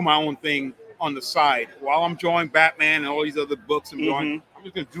do my own thing on the side. While I'm drawing Batman and all these other books I'm drawing, I'm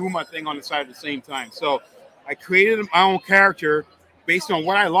just going to do my thing on the side at the same time. So I created my own character based on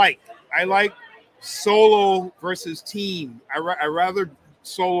what I like. I like solo versus team. I rather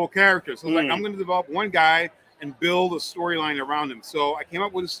solo characters. So like, I'm going to develop one guy and build a storyline around him. So I came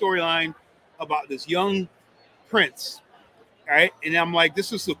up with a storyline about this young prince, right? And I'm like,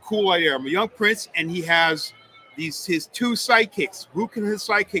 this is a cool idea. I'm a young prince, and he has his two sidekicks. Who can his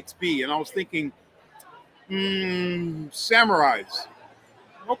sidekicks be? And I was thinking, samurais.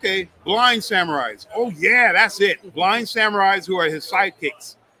 Okay, blind samurais. Oh yeah, that's it. Blind samurais who are his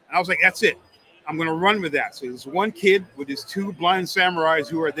sidekicks. And I was like, that's it. I'm going to run with that. So there's one kid with his two blind samurais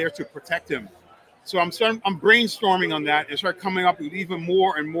who are there to protect him. So I'm brainstorming on that and start coming up with even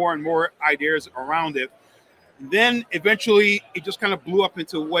more and more and more ideas around it. And then eventually it just kind of blew up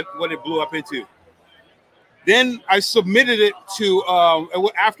into what it blew up into. Then I submitted it to,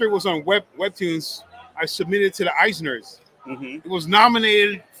 after it was on Webtoons, I submitted it to the Eisners. It was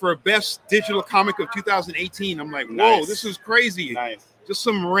nominated for Best Digital Comic of 2018. I'm like, whoa, this is crazy. Just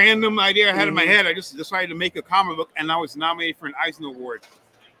some random idea I had in my head. I just decided to make a comic book, and I was nominated for an Eisner Award.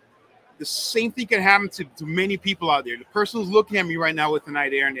 The same thing can happen to many people out there. The person who's looking at me right now with an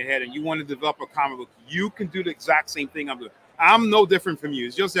idea in their head and you want to develop a comic book, you can do the exact same thing I'm doing. I'm no different from you.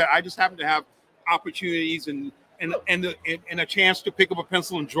 It's just that I just happen to have opportunities and a chance to pick up a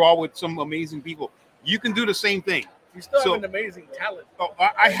pencil and draw with some amazing people. You can do the same thing. You still have an amazing talent. Oh,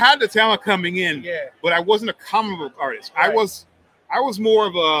 I had the talent coming in, but I wasn't a comic book artist. Right. I was more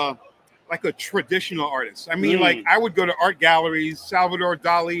of a traditional artist. I mean, like I would go to art galleries. Salvador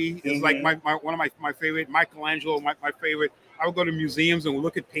Dali is like one of my favorite. Michelangelo, my favorite. I would go to museums and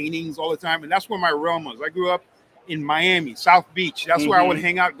look at paintings all the time, and that's where my realm was. I grew up in Miami, South Beach. That's where I would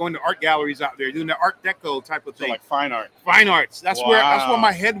hang out, going to art galleries out there, doing the Art Deco type of thing. So like fine art. Fine arts. That's where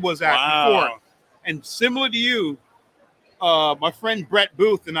my head was at before. And similar to you, my friend Brett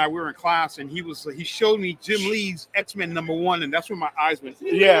Booth and I were in class, and he showed me Jim Lee's X-Men #1, and that's when my eyes went.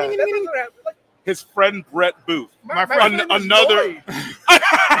 Yeah. That doesn't happen. Like, His friend Brett Booth. my friend friend is another- Lloyd.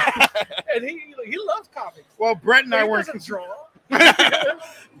 And he loves comics. Well, Brett and I He were doesn't draw.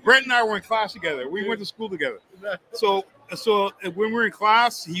 Brett and I were in class together. We went to school together. So when we were in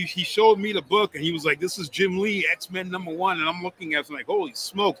class, he showed me the book, and he was like, "This is Jim Lee, X-Men #1," and I'm looking at it like, "Holy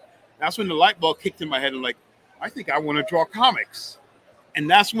smokes!" That's when the light bulb kicked in my head, and like, I think I want to draw comics. And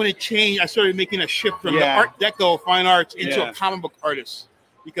that's when it changed. I started making a shift from the Art Deco fine arts into a comic book artist,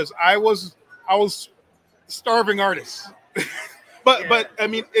 because I was starving artist. But I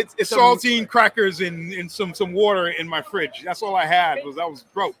mean, it's saltine crackers and some water in my fridge. That's all I had. I was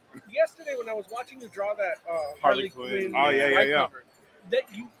broke. Yesterday, when I was watching you draw that Harley Quinn, Oh, yeah. cover, that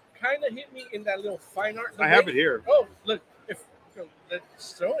you kind of hit me in that little fine art. I have it here. Oh, look!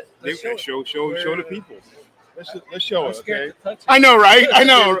 Let's show it. Let's show it. Show the people. Let's show I'm it. scared Okay. to touch it. I know, right? I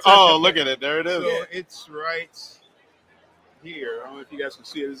know. Oh, look at it. There it is. So it's right here. I don't know if you guys can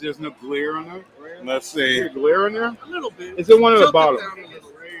see it. There's no glare on there. Let's Is see. there glare on there? A little bit. It's in one at the Tilt it bottom. down a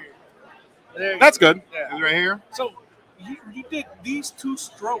little. There you That's good. go. Yeah. It's right here. So you did these 2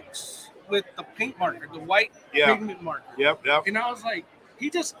 strokes with the paint marker, the white Yeah. pigment marker. Yep. And I was like, he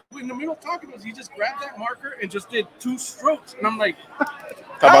just in the middle of talking to us, he just grabbed that marker and just did 2 strokes. And I'm like,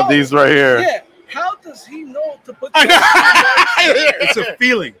 How about these right here? Yeah. How does he know to put I know. those 2 marks It's a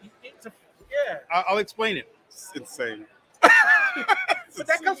feeling. It's a, yeah. I'll explain it. It's insane. But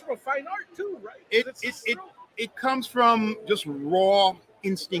that comes from fine art too, right? It's a stroke. It comes from just raw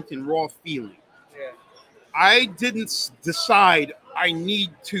instinct and raw feeling. Yeah. I didn't decide I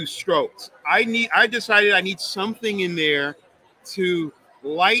need 2 strokes. I decided I need something in there to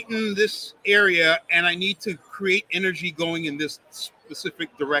lighten this area, and I need to create energy going in this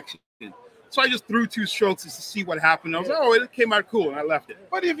specific direction. So I just threw 2 strokes just to see what happened. I was like, oh, it came out cool, and I left it.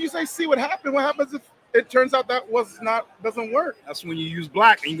 But if you say, see what happened, what happens if it turns out that doesn't work? That's when you use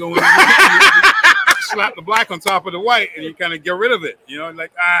black and you go in and slap the black on top of the white, and you kind of get rid of it. You know,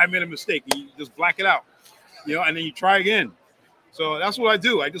 like, I made a mistake. And you just black it out, you know, and then you try again. So that's what I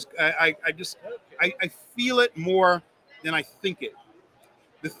do. I feel it more than I think it.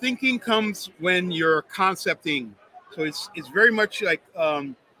 The thinking comes when you're concepting. So it's very much like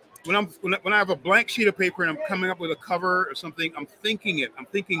when I have a blank sheet of paper and I'm coming up with a cover or something, I'm thinking it. I'm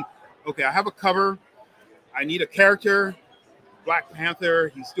thinking, okay, I have a cover. I need a character. Black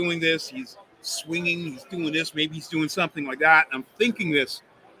Panther. He's doing this. He's swinging. He's doing this. Maybe he's doing something like that. I'm thinking this,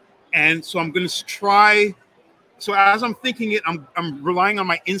 and so I'm going to try. So as I'm thinking it, I'm relying on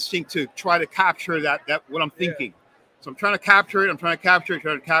my instinct to try to capture that what I'm thinking. So I'm trying to capture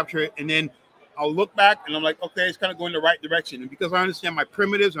it, and then I'll look back and I'm like, okay, it's kind of going the right direction. And because I understand my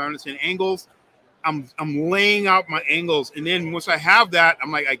primitives, I understand angles, I'm laying out my angles. And then once I have that,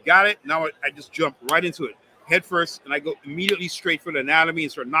 I'm like, I got it. Now I just jump right into it, head first, and I go immediately straight for the anatomy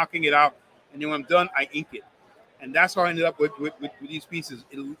and start knocking it out. And then when I'm done, I ink it. And that's how I ended up with these pieces.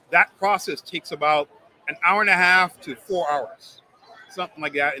 That process takes about an hour and a half to 4 hours, something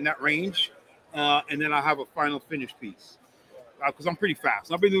like that, in that range. And then I'll have a final finished piece. Because I'm pretty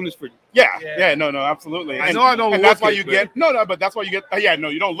fast. I've been doing this for No, absolutely. I know I don't and look that's why it, you but- get but that's why you get.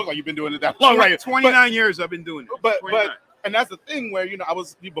 You don't look like you've been doing it that long, right? 29 years I've been doing it. But 29. and that's the thing where I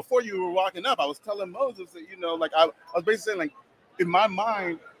was before you were walking up, I was telling Moses that I was basically saying, like, in my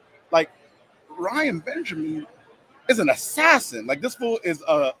mind, like, Ryan Benjamin is an assassin. Like, this fool is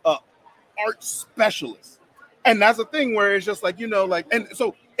a art specialist, and that's the thing where it's just like and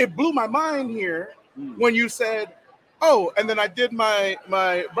so it blew my mind here when you said, oh, and then I did my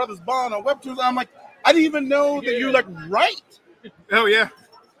brother's bond on Webtoons. I'm like, I didn't even know that you write. Oh yeah.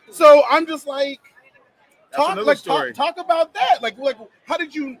 So I'm just like, That's another story. talk about that. Like how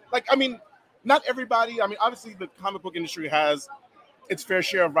did you I mean, not everybody. I mean, obviously the comic book industry has its fair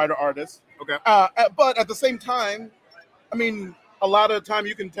share of writer artists. Okay. But at the same time, I mean, a lot of the time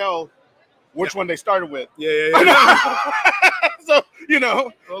you can tell which one they started with. Yeah. So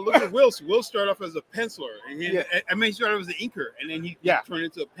Well, look at Will. Will started off as a penciler, and he started off as an inker, and then he turned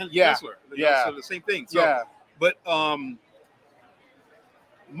into a penciler. So the same thing. So, but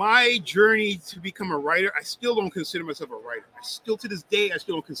my journey to become a writer, I still don't consider myself a writer. To this day, I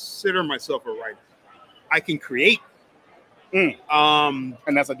still don't consider myself a writer. I can create. And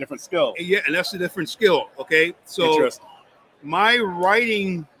that's a different skill. Yeah, and that's a different skill. Okay, so my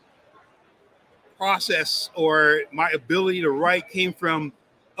writing process or my ability to write came from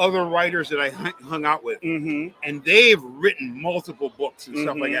other writers that I hung out with, and they've written multiple books and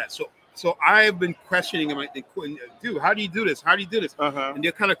stuff like that. So I've been questioning them. Like, dude, how do you do this? How do you do this? And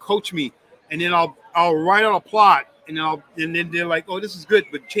they'll kind of coach me, and then I'll write out a plot, and then they're like, oh, this is good,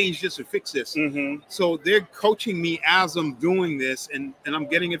 but change this or fix this. Mm-hmm. So they're coaching me as I'm doing this, and I'm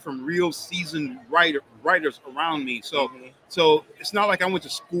getting it from real seasoned writers around me. So so it's not like I went to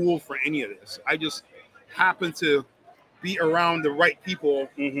school for any of this. I just happen to be around the right people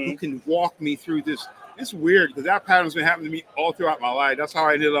who can walk me through this. It's weird because that pattern's been happening to me all throughout my life. That's how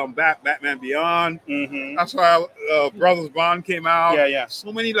I ended up on Batman Beyond. That's how Brothers Bond came out. Yeah.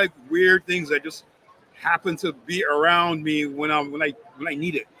 So many like weird things that just happen to be around me when I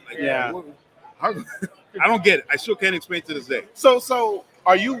need it. Like, I don't get it. I still can't explain it to this day. So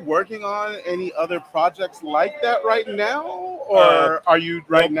are you working on any other projects like that right now, or are you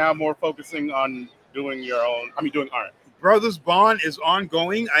now more focusing on doing your own? I mean, doing art. Brothers Bond is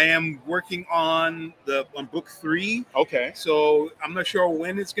ongoing. I am working on book 3. Okay. So I'm not sure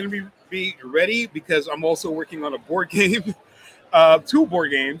when it's going to be ready because I'm also working on a board game, 2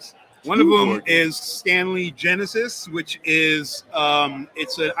 board games. One of them is Stanley Genesis, which is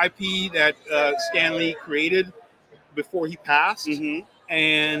it's an IP that Stanley created before he passed.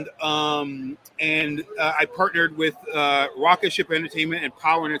 And I partnered with Rocket Ship Entertainment and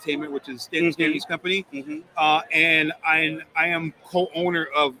Power Entertainment, which is Stanley's company. And I am co-owner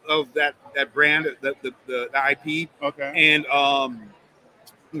of that brand, the IP. Okay. And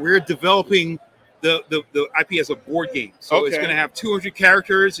we're developing the IP as a board game. So it's going to have 200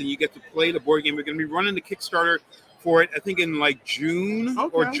 characters, and you get to play the board game. We're going to be running the Kickstarter for it, I think, in like June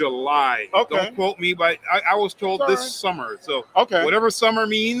or July. Okay. Don't quote me, but I was told this summer. So whatever summer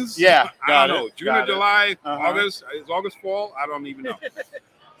means, I don't know. June or July, August. Is August fall? I don't even know.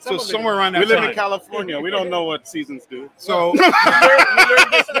 So somewhere around that we live time. in California. We don't know what seasons do. So we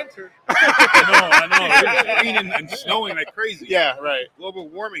learned this winter. I know. It's raining and snowing like crazy. Yeah, right. Global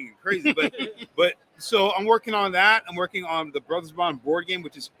warming and crazy. But so I'm working on that. I'm working on the Brothers Bond board game,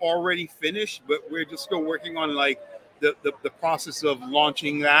 which is already finished, but we're just still working on like the process of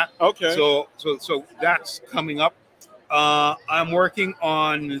launching that. Okay. So that's coming up. I'm working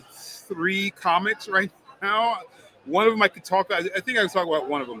on 3 comics right now. One of them I could talk about. I think I could talk about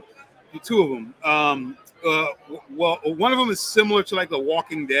one of them. 2 of them. Well, one of them is similar to like The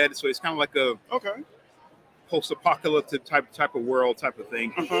Walking Dead, so it's kind of like a post-apocalyptic type of world type of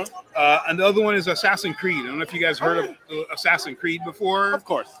thing. And the other one is Assassin's Creed. I don't know if you guys heard of Assassin's Creed before. Of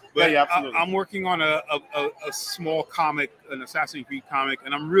course. But yeah, absolutely. I'm working on a small comic, an Assassin's Creed comic,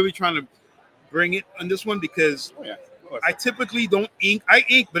 and I'm really trying to bring it on this one because I typically don't ink. I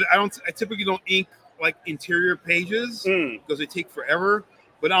ink, but I typically don't ink like interior pages because they take forever.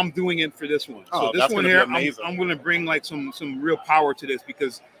 But I'm doing it for this one. So this one here, I'm going to bring like some real power to this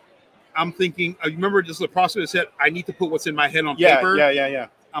because I'm thinking. I remember just the process said I need to put what's in my head on paper. Yeah.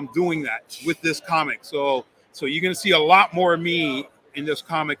 I'm doing that with this comic. So you're going to see a lot more of me in this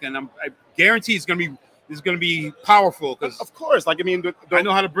comic, and I guarantee it's going to be powerful because of course, like I mean, I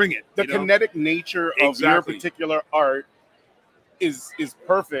know how to bring it. The kinetic nature of your particular art is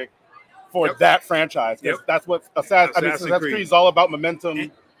perfect for that franchise. That's what Assassin's Creed is all about: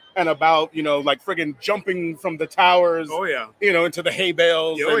 momentum and about like friggin' jumping from the towers. Into the hay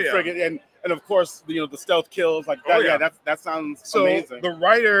bales. And of course the stealth kills like that. That sounds amazing. The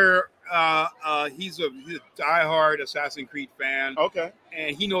writer, he's a diehard Assassin's Creed fan. Okay,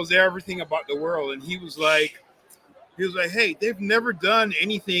 and he knows everything about the world. And he was like, hey, they've never done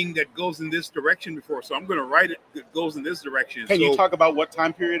anything that goes in this direction before, so I'm going to write it that goes in this direction. Can you talk about what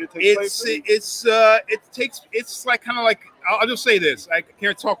time period it takes place in? It's like kind of like, I'll just say this. I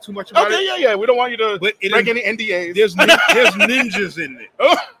can't talk too much about it. Yeah. We don't want you to break any NDAs. There's ninjas in it.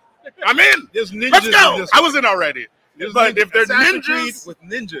 I'm in. There's ninjas. Let's go. In this I was in already. But if they're ninjas with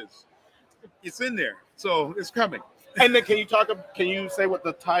ninjas, it's in there. So it's coming. And then can you say what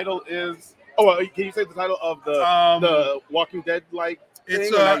the title is? Oh, can you say the title of the Walking Dead like thing?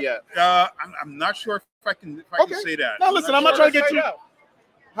 It's or not yet? I'm not sure if I can say that. No, listen, I'm not trying to get you.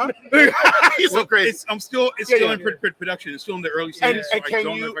 Huh? He's so crazy. It's still in production. It's still in the early stages. And can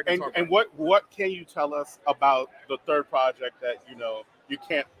you what can you tell us about the third project that you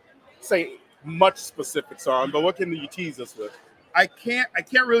can't say much specifics on, but what can you tease us with? I can't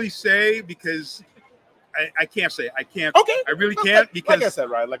really say because I can't say. I can't. Okay. I really can't because like I said,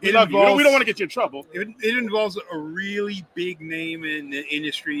 right? Like we don't want to get you in trouble. It involves a really big name in the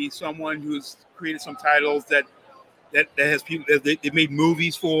industry, someone who's created some titles that has people that they made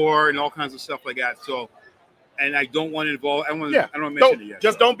movies for and all kinds of stuff like that. So, and I don't want to involve. I don't want to mention it yet.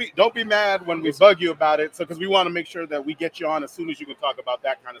 Just don't be mad when we bug you about it. So because we want to make sure that we get you on as soon as you can talk about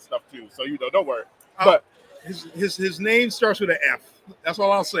that kind of stuff too. So don't worry. But his name starts with an F. That's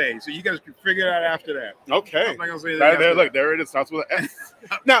all I'll say. So you guys can figure it out after that. Okay. I'm not gonna say that. Look, there it is. Starts with an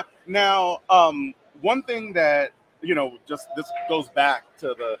F. Now, one thing that just this goes back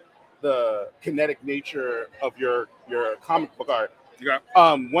to the kinetic nature of your comic book art. Yeah.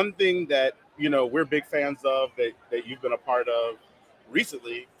 One thing that we're big fans of that you've been a part of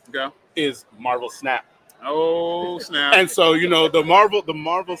recently is Marvel Snap. Oh, snap. And so the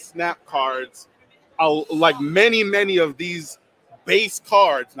Marvel Snap cards are like many of these base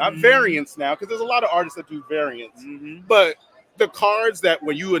cards, not variants now, because there's a lot of artists that do variants, but the cards that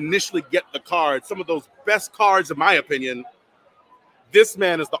when you initially get the cards, some of those best cards in my opinion, this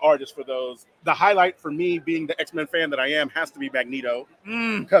man is the artist for those. The highlight for me, being the X-Men fan that I am, has to be Magneto,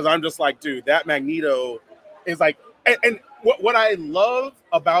 because I'm just like, dude, that Magneto is like, and what I love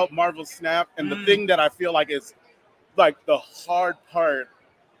about Marvel Snap, and the thing that I feel like is like the hard part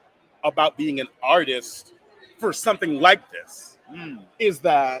about being an artist for something like this, is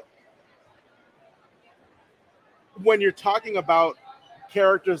that when you're talking about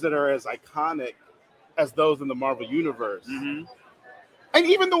characters that are as iconic as those in the Marvel universe, and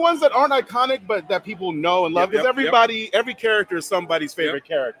even the ones that aren't iconic but that people know and love, because every character is somebody's favorite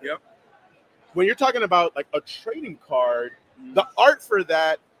character. When you're talking about like a trading card, the art for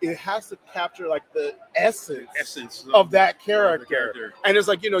that, it has to capture like the essence of that character. And it's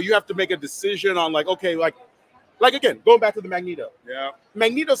like, you have to make a decision on like, okay, like again, going back to the Magneto. Yeah.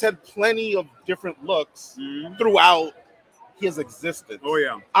 Magneto's had plenty of different looks throughout his existence. Oh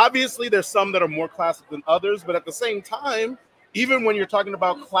yeah. Obviously, there's some that are more classic than others, but at the same time, even when you're talking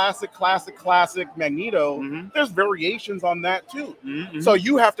about classic Magneto, there's variations on that too. So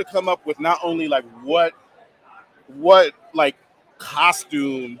you have to come up with not only like what like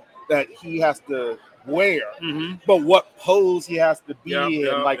costume that he has to wear, but what pose he has to be in,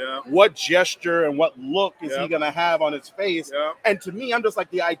 what gesture and what look is he gonna have on his face. And to me, I'm just like,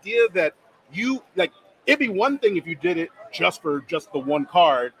 the idea that you like, it'd be one thing if you did it just for the one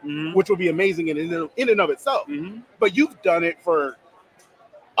card, which would be amazing in and of itself. But you've done it for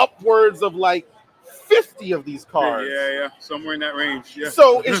upwards of like 50 of these cards. Yeah, somewhere in that range. Yeah.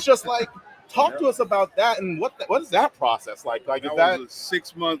 So it's just like, talk to us about that, and what is that process like? Like, that was a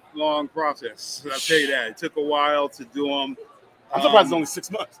 6-month long process. I'll tell you that. It took a while to do them. I'm surprised it's only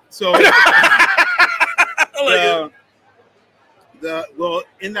 6 months. So well,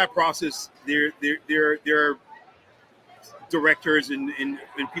 in that process, there are directors and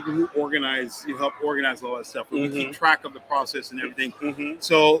people who help organize all that stuff. We keep track of the process and everything.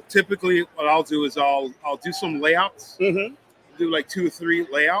 So typically, what I'll do is I'll do some layouts. Do like 2 or 3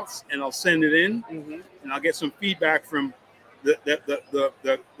 layouts, and I'll send it in, and I'll get some feedback from the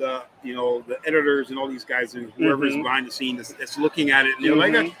editors and all these guys and whoever's behind the scenes that's looking at it, and they're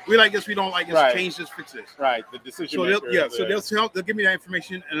like, we like this, we don't like this, change this, fix this. Right, the decision. So they'll give me that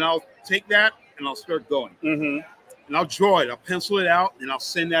information, and I'll take that and I'll start going, and I'll draw it, I'll pencil it out, and I'll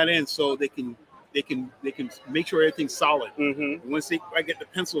send that in so they can make sure everything's solid. Once I get the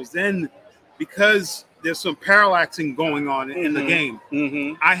pencils, then because there's some parallaxing going on in the game,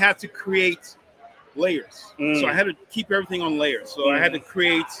 I had to create layers. So I had to keep everything on layers. So I had to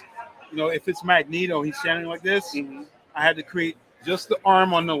create, if it's Magneto, he's standing like this, I had to create just the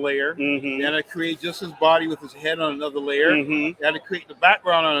arm on the layer. Then I had to create just his body with his head on another layer. I had to create the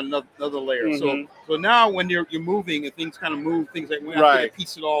background on another layer. So now when you're moving and things kind of move, things like when I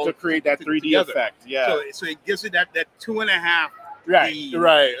piece it all to create that 3D together. Effect. Yeah. So it gives it that 2.5. Right.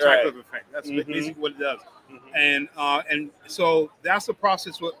 Type of effect. That's basically what it does. And so that's the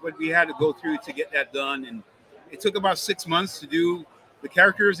process what we had to go through to get that done. And it took about 6 months to do the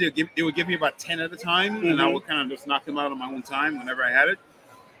characters. They would give me about 10 at a time, and I would kind of just knock them out on my own time whenever I had it.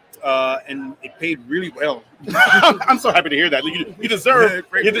 And it paid really well. I'm so happy to hear that. You deserve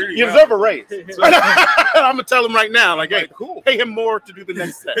you deserve a raise. So, I'm gonna tell him right now, like, hey, cool, pay him more to do the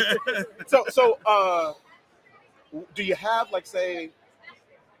next step. So do you have, like, say,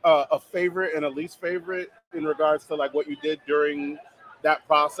 a favorite and a least favorite in regards to like what you did during that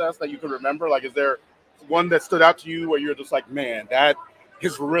process that you can remember? Like, is there one that stood out to you where you're just like, man, that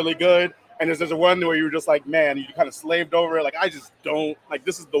is really good? And is there one where you were just like, man, you kind of slaved over it? Like, I just don't, like,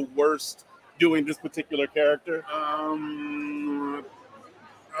 this is the worst doing this particular character? Oh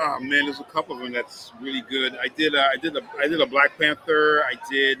man, there's a couple of them that's really good. I did a Black Panther. I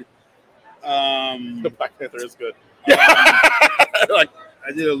did the Black Panther is good. Like,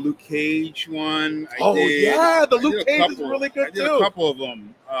 I did a Luke Cage one. The Luke Cage is really good too. I did a couple of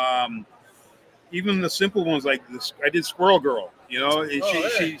them. Even the simple ones, like this, I did Squirrel Girl.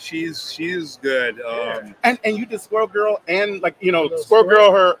 She is good. And you did Squirrel Girl, and like Squirrel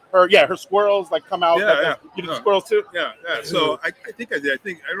Girl, her squirrels like come out. You did squirrels too. Yeah. So I think I did.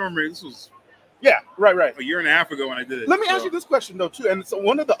 I don't remember. This was Yeah, right. A year and a half ago when I did it. Let me ask you this question though too, and so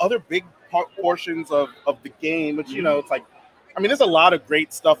one of the other big portions of the game, which you know, it's like, I mean, there's a lot of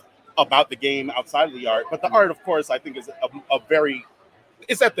great stuff about the game outside of the art, but the art, of course, I think is a very,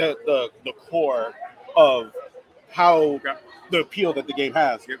 it's at the core of how the appeal that the game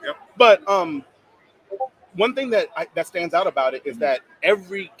has. Yep. But one thing that stands out about it is that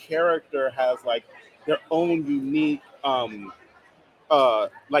every character has like their own unique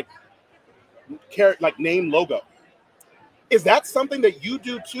like name logo. Is that something that you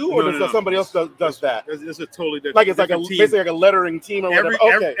do too, or does somebody else does that? It's a totally different. Like it's like basically like a lettering team or whatever.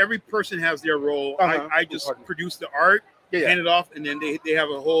 Okay. Every person has their role. I just produce the art, hand it off, and then they have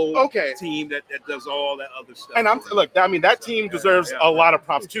a whole team that does all that other stuff. And that team deserves a lot of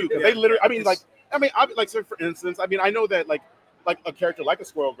props too, because they literally. So for instance, I know that like a character like a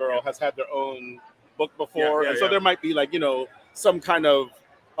Squirrel Girl has had their own book before, and so there might be like some kind of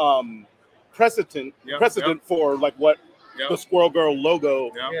precedent for like what the Squirrel Girl logo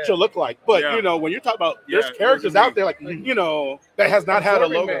should look like. But when you're talking about there's characters out there like that has not had a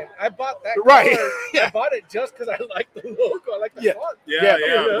logo. Man. I bought that right. I bought it just because I like the logo. I like the font.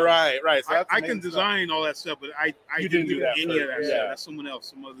 Right. So I can design all that stuff, but I didn't do any of that stuff. That's someone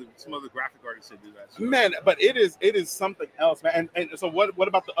else, some other graphic artists that do that. So. Man, but it is something else, man. And so what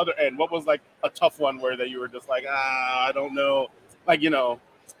about the other end? What was like a tough one where that you were just like, I don't know, like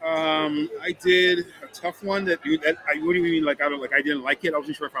I did a tough one what do you mean? Like I didn't like it. I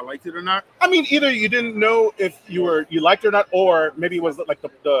wasn't sure if I liked it or not. I mean, either you didn't know if you liked it or not, or maybe it was like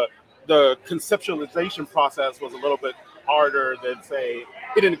the conceptualization process was a little bit harder than say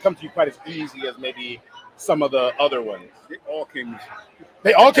it didn't come to you quite as easy as maybe some of the other ones. They all came.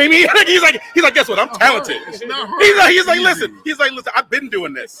 He's like, guess what? I'm talented. It's not hard. He's like, listen. I've been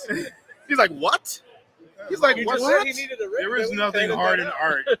doing this. He's like, what? He's like, what? There is nothing hard in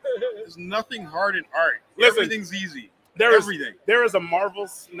art. There's nothing hard in art. Listen, everything's easy. There is a Marvel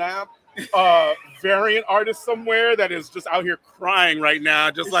Snap variant artist somewhere that is just out here crying right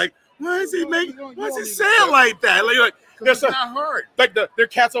now, just like, why is he saying like that? Like it's not hard. Like their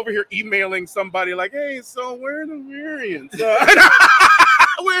cat's over here emailing somebody like, hey, so where are the variants?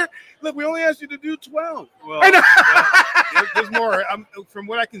 Look, we only asked you to do 12. Well, there's more. From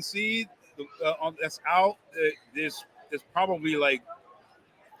what I can see. That's out. There's probably like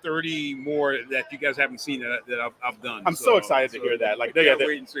 30 more that you guys haven't seen that I've done. I'm so excited to hear that. Like,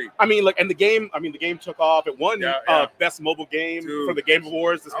 wait and see. I mean, like, and the game took off. It won best mobile game for the Game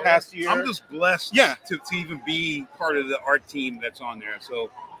Awards this past year. I'm just blessed to even be part of the art team that's on there. So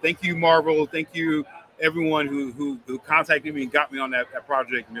thank you, Marvel. Thank you, everyone who contacted me and got me on that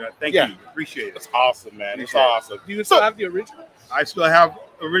project. Thank you. Appreciate it. It's awesome, man. It's awesome. Do you still have the original? I still have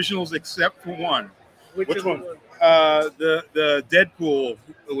originals except for one. Which one? The Deadpool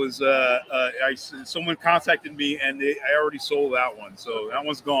was someone contacted me and I already sold that one, so that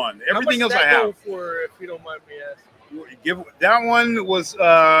one's gone. Everything else I have. How much did that go for, if you don't mind me asking? That one was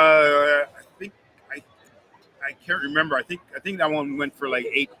I think I can't remember. I think that one went for like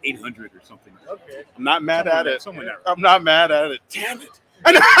 800 or something. Okay. I'm not mad at it. I'm not mad at it. Damn it.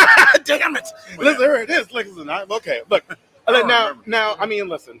 Damn it. Look, there it is. Listen, okay. Look. Now, I mean,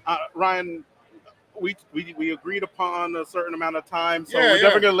 listen, Ryan, we agreed upon a certain amount of time, so we're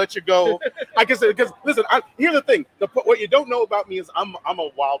never gonna let you go. I guess because listen, here's the thing: what you don't know about me is I'm a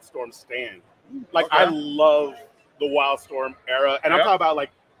Wildstorm stan. Like I love the Wildstorm era, and I'm talking about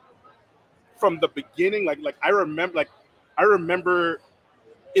like from the beginning. Like I remember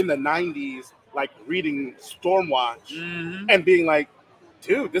in the '90s, like reading Stormwatch and being like,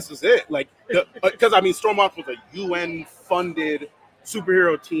 dude, this is it. Like, because Stormwatch was a UN-funded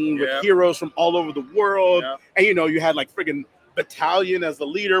superhero team with heroes from all over the world, and you had like friggin' Battalion as the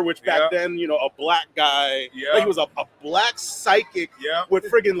leader, which back then a black guy, like he was a black psychic with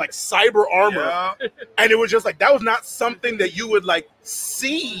friggin' like cyber armor, and it was just like that was not something that you would like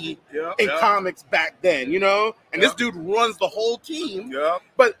see in comics back then, And this dude runs the whole team,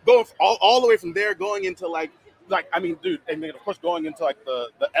 but going all the way from there, going into like I mean, dude, and then of course going into like the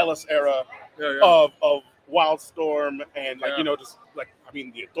Ellis era of Wildstorm and like just like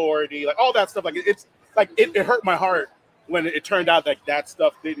the Authority, like all that stuff. Like it's like it hurt my heart when it turned out that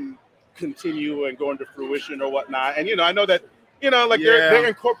stuff didn't continue and go into fruition or whatnot. And I know that they're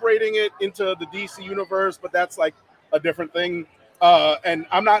incorporating it into the DC universe, but that's like a different thing. And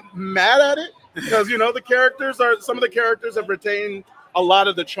I'm not mad at it because some of the characters have retained a lot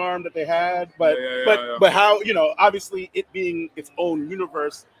of the charm that they had, but how obviously it being its own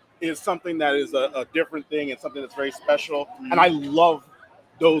universe is something that is a different thing and something that's very special. And I love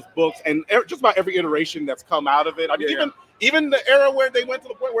those books and just about every iteration that's come out of it. I mean, even the era where they went to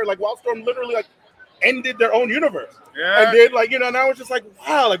the point where like Wildstorm literally like ended their own universe and did like, you know, now it's just like,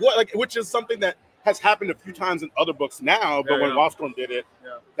 wow, like what, like, which is something that has happened a few times in other books now, but when Wildstorm did it,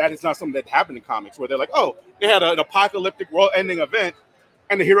 that is not something that happened in comics where they're like, oh, they had an apocalyptic world-ending event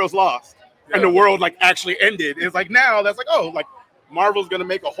and the heroes lost and the world like actually ended. It's like now that's like, oh, like Marvel's gonna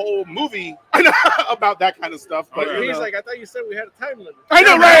make a whole movie about that kind of stuff. But he's like, I thought you said we had a time limit. I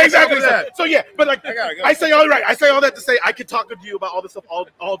know, right? Exactly. So yeah, but like I say all right. I say all that to say I could talk to you about all this stuff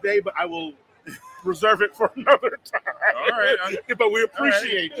all day, but I will reserve it for another time. All right. But we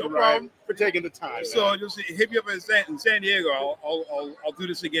appreciate you, Ryan, for taking the time. So just hit me up in San Diego. I'll do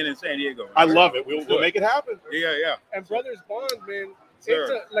this again in San Diego. I love it. We'll make it happen. Yeah. And Brothers Bond, man.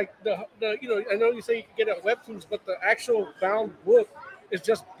 Sure. It's like the you know, I know you say you can get it at Webtoons, but the actual bound book is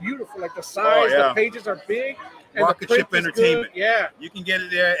just beautiful. Like the size, the pages are big. And Rocket Ship Entertainment. Yeah. You can get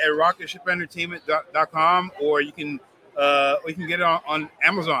it there at rocketshipentertainment.com, or you can get it on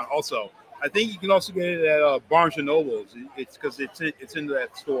Amazon also. I think you can also get it at Barnes and Nobles. It's because it's in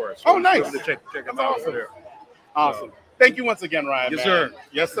that store. So nice. Check it out over there. Awesome. Thank you once again, Ryan. Yes, man. sir.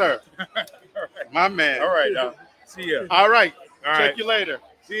 Yes, sir. My man. All right. See ya. All right. All Check right. you later.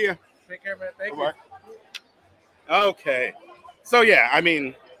 See ya. Take care, man. Thank you. Okay. So yeah, I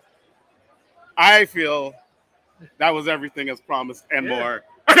mean, I feel that was everything as promised and more.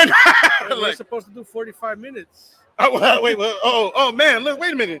 We're supposed to do 45 minutes. Oh, wait. Oh, man. Look,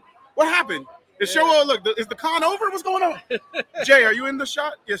 wait a minute. What happened? The show, look, is the con over? What's going on? Jay, are you in the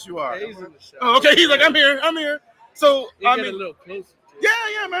shot? Yes, you are. Yeah, he's in the shot. Oh, okay. He's like, I'm here. So, I mean, a little closer.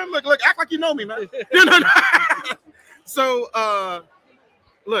 Yeah, man. Look, act like you know me, man. No. So,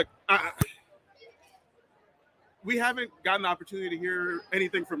 look, we haven't gotten the opportunity to hear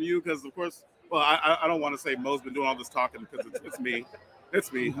anything from you because, of course, well, I don't want to say Mo's been doing all this talking because it's me.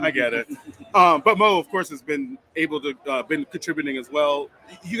 It's me. I get it. But Mo, of course, has been able to been contributing as well.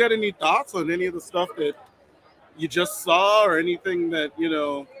 You got any thoughts on any of the stuff that you just saw, or anything that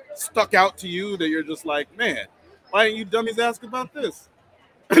stuck out to you that you're just like, man, why didn't you dummies ask about this?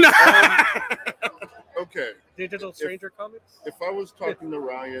 Okay. Digital Stranger Comics? If I was talking to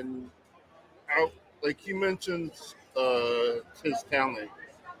Ryan, like he mentioned his talent,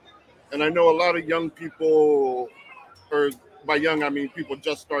 and I know a lot of young people, or by young I mean people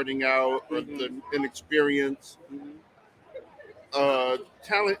just starting out or the inexperienced.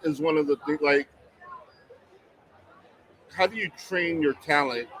 Talent is one of the things. Like, how do you train your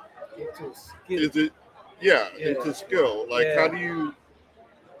talent? Into skill. Is it into skill? Like, how do you,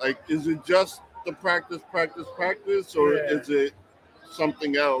 like, is it just the practice, or is it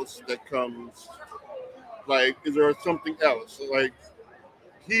something else that comes? Like, is there something else? Like,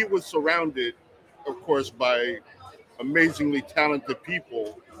 he was surrounded, of course, by amazingly talented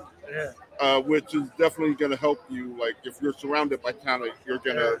people, which is definitely going to help you. Like, if you're surrounded by talent, you're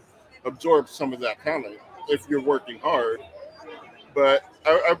going to absorb some of that talent if you're working hard. But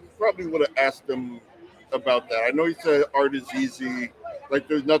I probably would have asked him about that. I know he said art is easy. Like,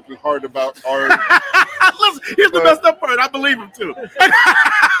 there's nothing hard about art. Listen, here's the messed up part. I believe him too.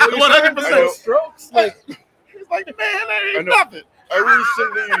 100% strokes. Like, he's like, man, that ain't nothing. I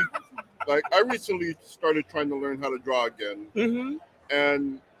recently started trying to learn how to draw again. Mm-hmm.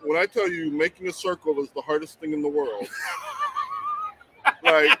 And when I tell you making a circle is the hardest thing in the world,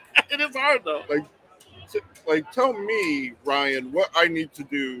 like, it is hard though. Like, tell me, Ryan, what I need to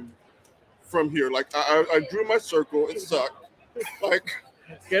do from here. Like, I drew my circle. It sucked. Like,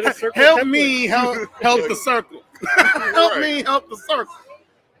 get a circle. Help me help the circle. Help me help the circle.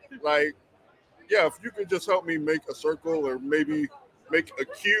 Like, yeah, if you could just help me make a circle, or maybe make a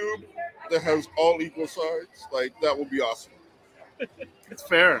cube that has all equal sides, like, that would be awesome. It's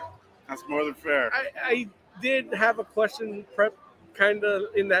fair. That's more than fair. I did have a question prep kind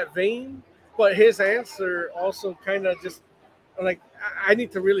of in that vein, but his answer also kind of just like, I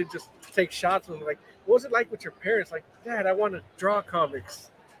need to really just take shots with him. Like, what was it like with your parents? Like, Dad, I want to draw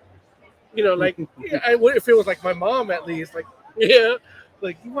comics. Like, if it was like my mom, at least, like,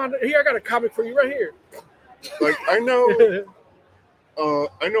 like, you want here? I got a comic for you right here. Like, I know a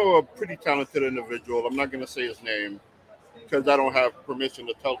pretty talented individual. I'm not going to say his name because I don't have permission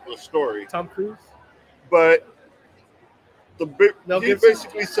to tell the story. Tom Cruise? But he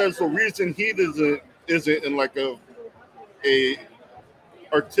basically says the reason he isn't in like a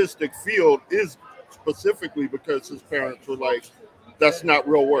artistic field is specifically because his parents were like, that's not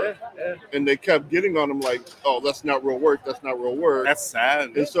real work. And they kept getting on him like, oh, that's not real work. That's not real work. That's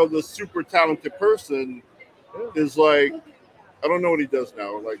sad. And so the super talented person is like, I don't know what he does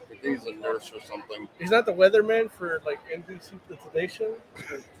now. Like, I think he's a nurse or something. He's not the weatherman for like NBC The Today Show.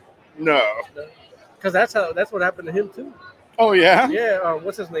 No. Because that's what happened to him too. Oh yeah. Yeah.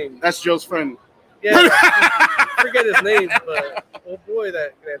 What's his name? That's Joe's friend. Yeah. I forget his name, but oh boy,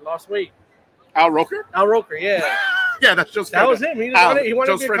 that lost weight. Al Roker. Al Roker. Yeah. Yeah, that's Joe's friend. That was him. He wanted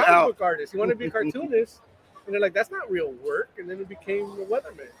to be a comic Al. book artist. He wanted to be a cartoonist. And they're like, that's not real work. And then he became a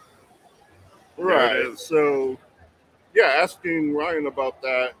weatherman. Right. So, yeah, asking Ryan about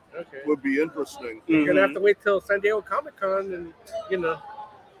that would be interesting. You're going to have to wait till San Diego Comic-Con and,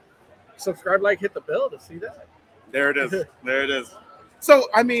 subscribe, hit the bell to see that. There it is. There it is. So,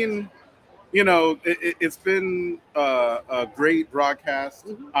 I mean, it's been a great broadcast.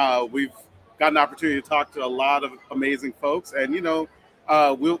 We've got an opportunity to talk to a lot of amazing folks. And,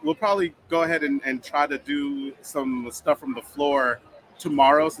 we'll probably go ahead and try to do some stuff from the floor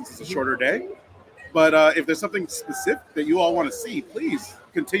tomorrow since it's a shorter day. But if there's something specific that you all want to see, please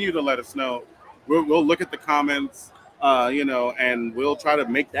continue to let us know. We'll look at the comments, and we'll try to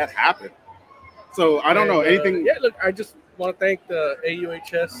make that happen. So I don't know anything. Look, I just want to thank the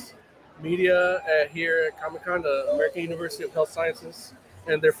AUHS media here at Comic-Con, the American University of Health Sciences,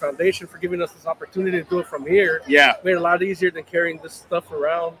 and their foundation for giving us this opportunity to do it from here. Yeah. Made it a lot easier than carrying this stuff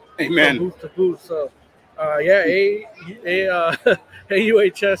around Amen. from booth to booth. So, AUHS.edu.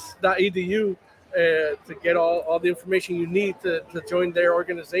 To get all the information you need to join their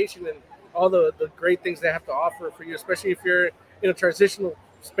organization and all the great things they have to offer for you, especially if you're in a transitional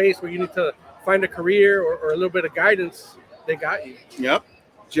space where you need to find a career or a little bit of guidance. They got you. Yep.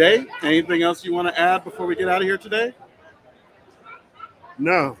 Jay, anything else you want to add before we get out of here today?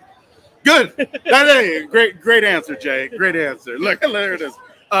 No. Good. Great answer, Jay. Great answer. Look, there it is.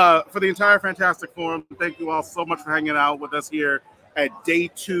 For the entire Fantastic Forum, thank you all so much for hanging out with us here at day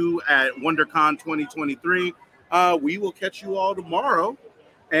 2 at WonderCon 2023. We will catch you all tomorrow.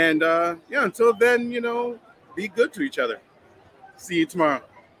 And until then, be good to each other. See you tomorrow.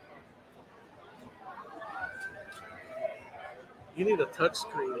 You need a touch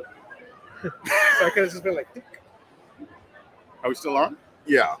screen. So I could have just been like, are we still on?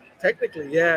 Yeah. Technically, yeah.